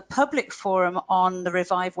them on the public forum on the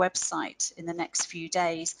Revive website in the next few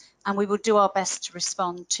days, and we will do our best to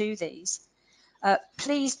respond to these.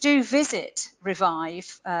 Please do visit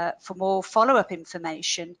Revive for more follow-up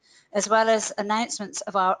information, as well as announcements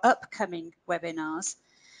of our upcoming webinars.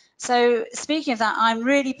 So speaking of that, I'm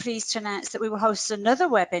really pleased to announce that we will host another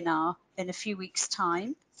webinar in a few weeks'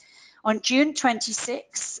 time. On June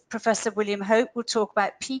 26, Professor William Hope will talk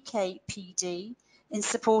about PKPD in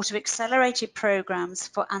support of accelerated programs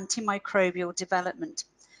for antimicrobial development.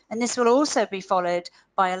 And this will also be followed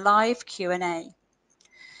by a live Q&A.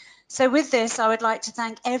 So with this, I would like to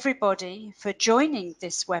thank everybody for joining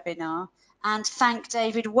this webinar and thank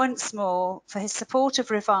David once more for his support of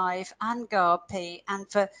Revive and GARDP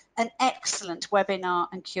and for an excellent webinar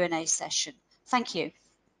and Q&A session. Thank you.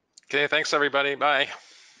 Okay, thanks everybody. Bye.